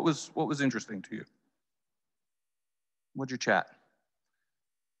interest? What was interesting to you? What'd you chat?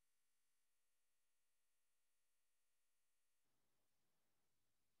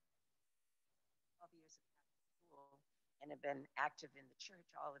 And have been active in the church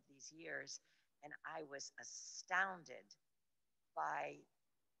all of these years, and I was astounded by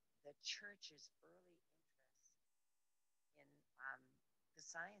the church's early interest in the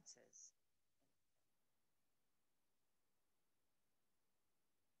sciences.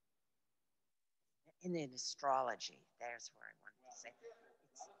 In astrology, there's where I wanted to say.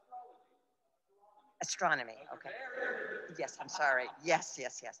 It's astronomy, okay. Yes, I'm sorry. Yes.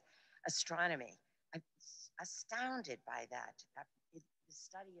 Astronomy. I'm astounded by that. The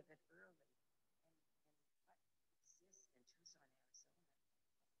study of it early. And what exists in Tucson,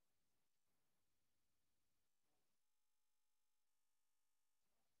 Arizona.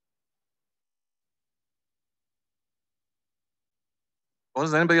 Well,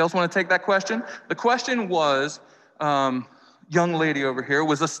 does anybody else want to take that question? The question was, young lady over here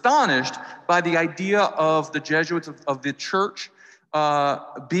was astonished by the idea of the Jesuits of the church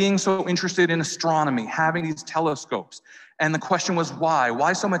being so interested in astronomy, having these telescopes. And the question was why?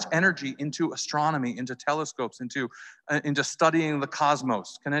 Why so much energy into astronomy, into telescopes, into studying the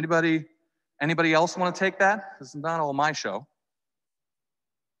cosmos? Can anybody else want to take that? This is not all my show.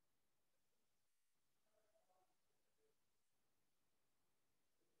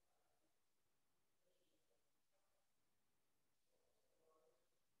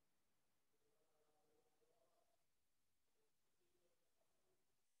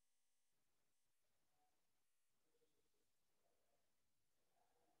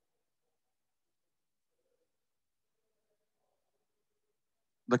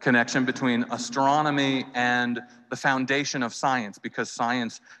 The connection between astronomy and the foundation of science, because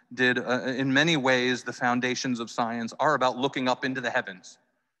science did, in many ways, the foundations of science are about looking up into the heavens.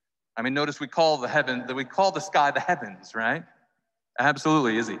 I mean, notice we call the sky the heavens, right?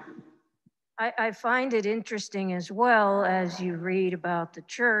 Absolutely, Izzy. I find it interesting as well as you read about the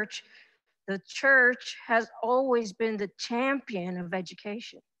church. The church has always been the champion of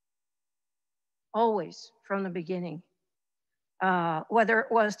education, always from the beginning. Whether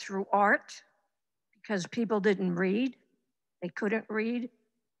it was through art, because people didn't read, they couldn't read,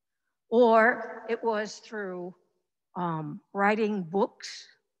 or it was through writing books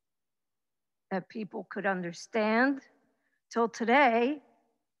that people could understand. Till today,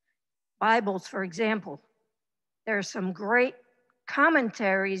 Bibles, for example, there are some great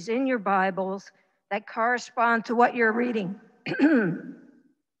commentaries in your Bibles that correspond to what you're reading.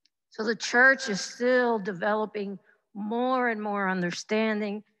 So the church is still developing more and more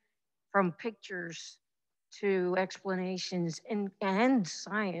understanding, from pictures to explanations and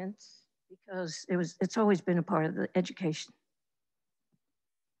science, because it's always been a part of the education.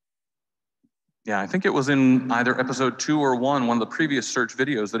 Yeah, I think it was in either episode 2 or 1 of the previous search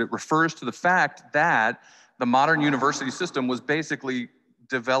videos, that it refers to the fact that the modern university system was basically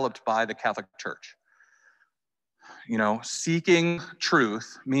developed by the Catholic Church. You know, seeking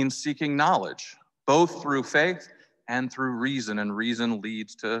truth means seeking knowledge, both through faith and through reason, and reason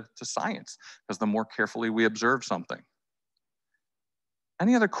leads to science, because the more carefully we observe something.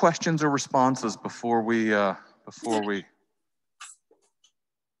 Any other questions or responses before we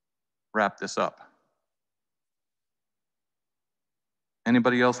wrap this up?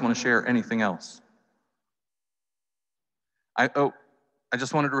 Anybody else want to share anything else? I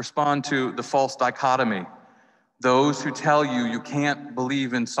just wanted to respond to the false dichotomy. Those who tell you you can't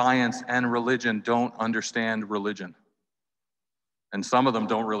believe in science and religion don't understand religion. And some of them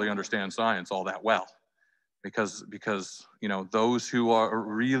don't really understand science all that well, because you know, those who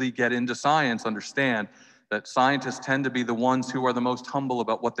really get into science understand that scientists tend to be the ones who are the most humble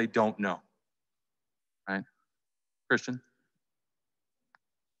about what they don't know. Right? Christian?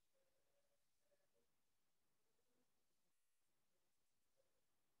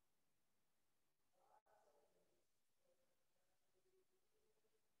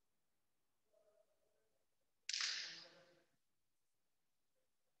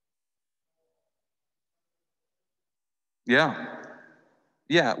 Yeah.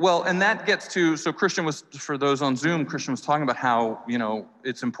 Yeah, well, and that gets to, so Christian was, for those on Zoom, Christian was talking about how,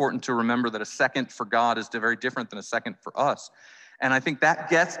 it's important to remember that a second for God is very different than a second for us. And I think that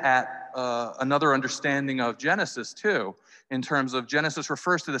gets at another understanding of Genesis too, in terms of Genesis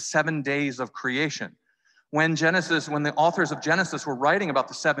refers to the 7 days of creation. When the authors of Genesis were writing about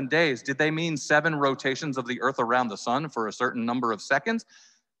the 7 days, did they mean 7 rotations of the earth around the sun for a certain number of seconds?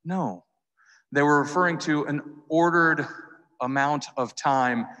 No. They were referring to an ordered amount of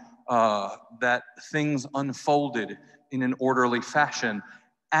time that things unfolded in an orderly fashion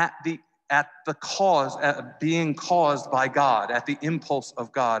being caused by God, at the impulse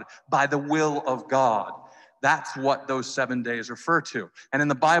of God, by the will of God. That's what those 7 days refer to. And in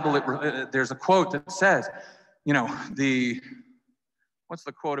the Bible, there's a quote that says, what's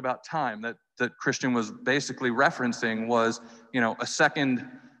the quote about time that Christian was basically referencing was,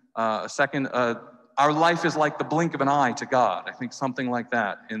 our life is like the blink of an eye to God. I think something like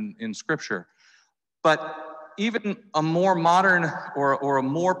that in Scripture. But even a more modern or a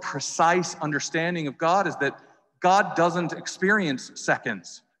more precise understanding of God is that God doesn't experience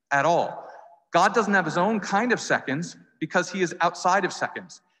seconds at all. God doesn't have his own kind of seconds because he is outside of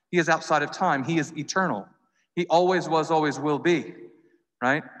seconds. He is outside of time. He is eternal. He always was, always will be,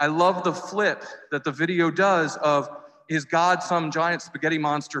 right? I love the flip that the video does of, is God some giant spaghetti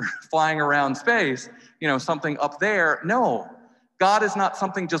monster flying around space, something up there? No, God is not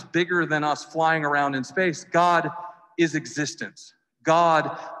something just bigger than us flying around in space. God is existence.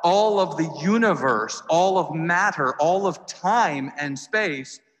 God, all of the universe, all of matter, all of time and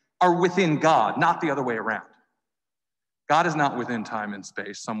space are within God, not the other way around. God is not within time and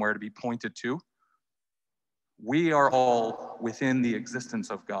space, somewhere to be pointed to. We are all within the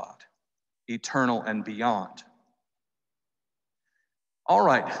existence of God, eternal and beyond. All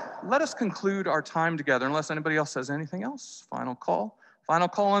right, let us conclude our time together, unless anybody else says anything else. Final call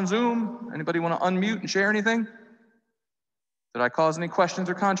on Zoom. Anybody want to unmute and share anything? Did I cause any questions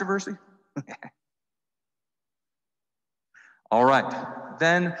or controversy? All right,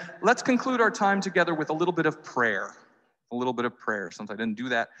 then let's conclude our time together with a little bit of prayer. Since I didn't do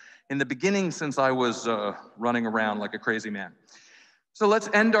that in the beginning, since I was running around like a crazy man. So let's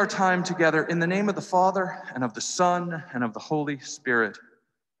end our time together in the name of the Father, and of the Son, and of the Holy Spirit.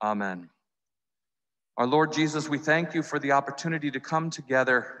 Amen. Our Lord Jesus, we thank you for the opportunity to come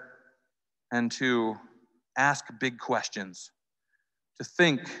together and to ask big questions, to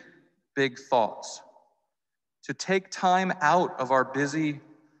think big thoughts, to take time out of our busy,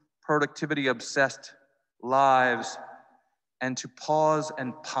 productivity-obsessed lives and to pause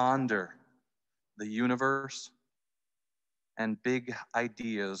and ponder the universe and big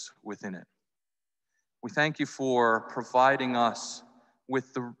ideas within it. We thank you for providing us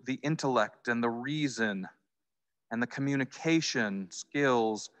with the intellect and the reason and the communication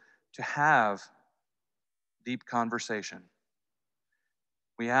skills to have deep conversation.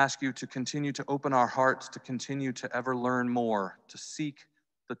 We ask you to continue to open our hearts, to continue to ever learn more, to seek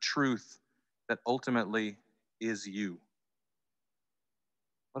the truth that ultimately is you.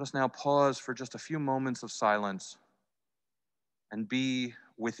 Let us now pause for just a few moments of silence and be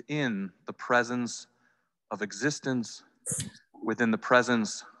within the presence of existence, within the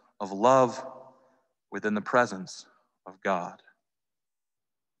presence of love, within the presence of God.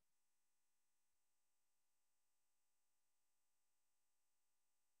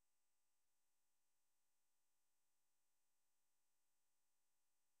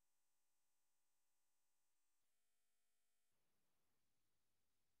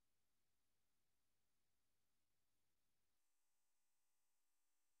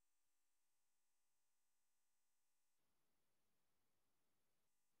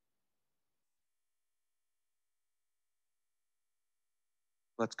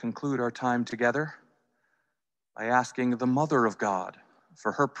 Let's conclude our time together by asking the Mother of God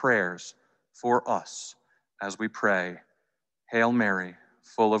for her prayers for us as we pray. Hail Mary,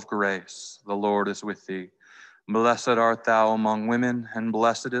 full of grace, the Lord is with thee. Blessed art thou among women, and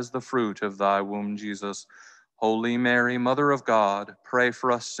blessed is the fruit of thy womb, Jesus. Holy Mary, Mother of God, pray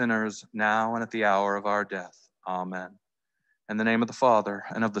for us sinners, now and at the hour of our death. Amen. In the name of the Father,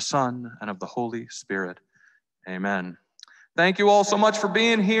 and of the Son, and of the Holy Spirit. Amen. Thank you all so much for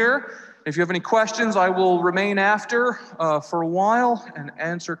being here. If you have any questions, I will remain after for a while and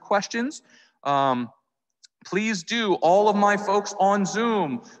answer questions. Please do, all of my folks on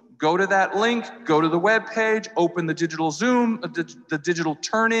Zoom, go to that link, go to the webpage, open the digital Zoom, the digital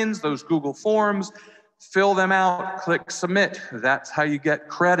turn-ins, those Google Forms, fill them out, click submit. That's how you get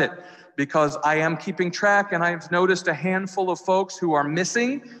credit. because I am keeping track, and I've noticed a handful of folks who are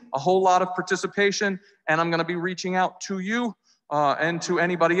missing a whole lot of participation, and I'm going to be reaching out to you and to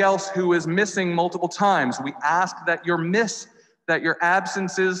anybody else who is missing multiple times. We ask that your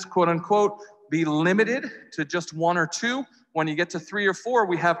absences, quote unquote, be limited to just 1 or 2. When you get to 3 or 4,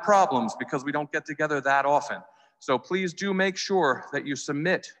 we have problems because we don't get together that often. So please do make sure that you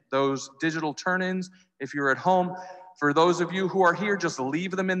submit those digital turn-ins if you're at home. For those of you who are here, just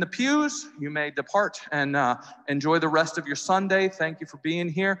leave them in the pews. You may depart and enjoy the rest of your Sunday. Thank you for being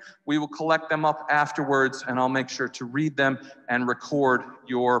here. We will collect them up afterwards, and I'll make sure to read them and record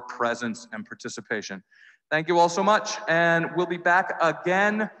your presence and participation. Thank you all so much, and we'll be back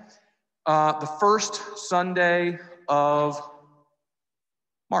again the first Sunday of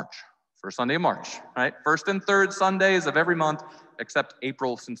March. First Sunday of March, right? First and third Sundays of every month, except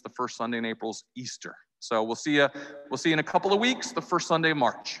April, since the first Sunday in April is Easter. So we'll see you in a couple of weeks, the first Sunday of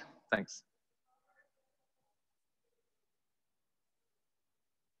March. Thanks.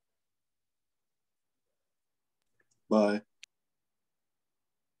 Bye.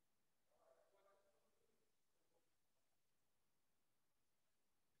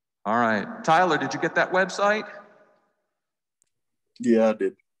 All right. Tyler, did you get that website? Yeah, I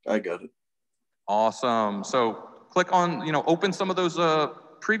did. I got it. Awesome. So click on, open some of those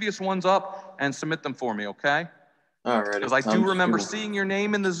previous ones up and submit them for me, okay? All right. Because I do remember seeing your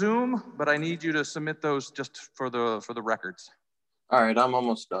name in the Zoom, but I need you to submit those just for the records. All right, I'm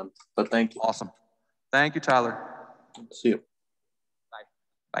almost done, but thank you. Awesome. Thank you, Tyler. See you.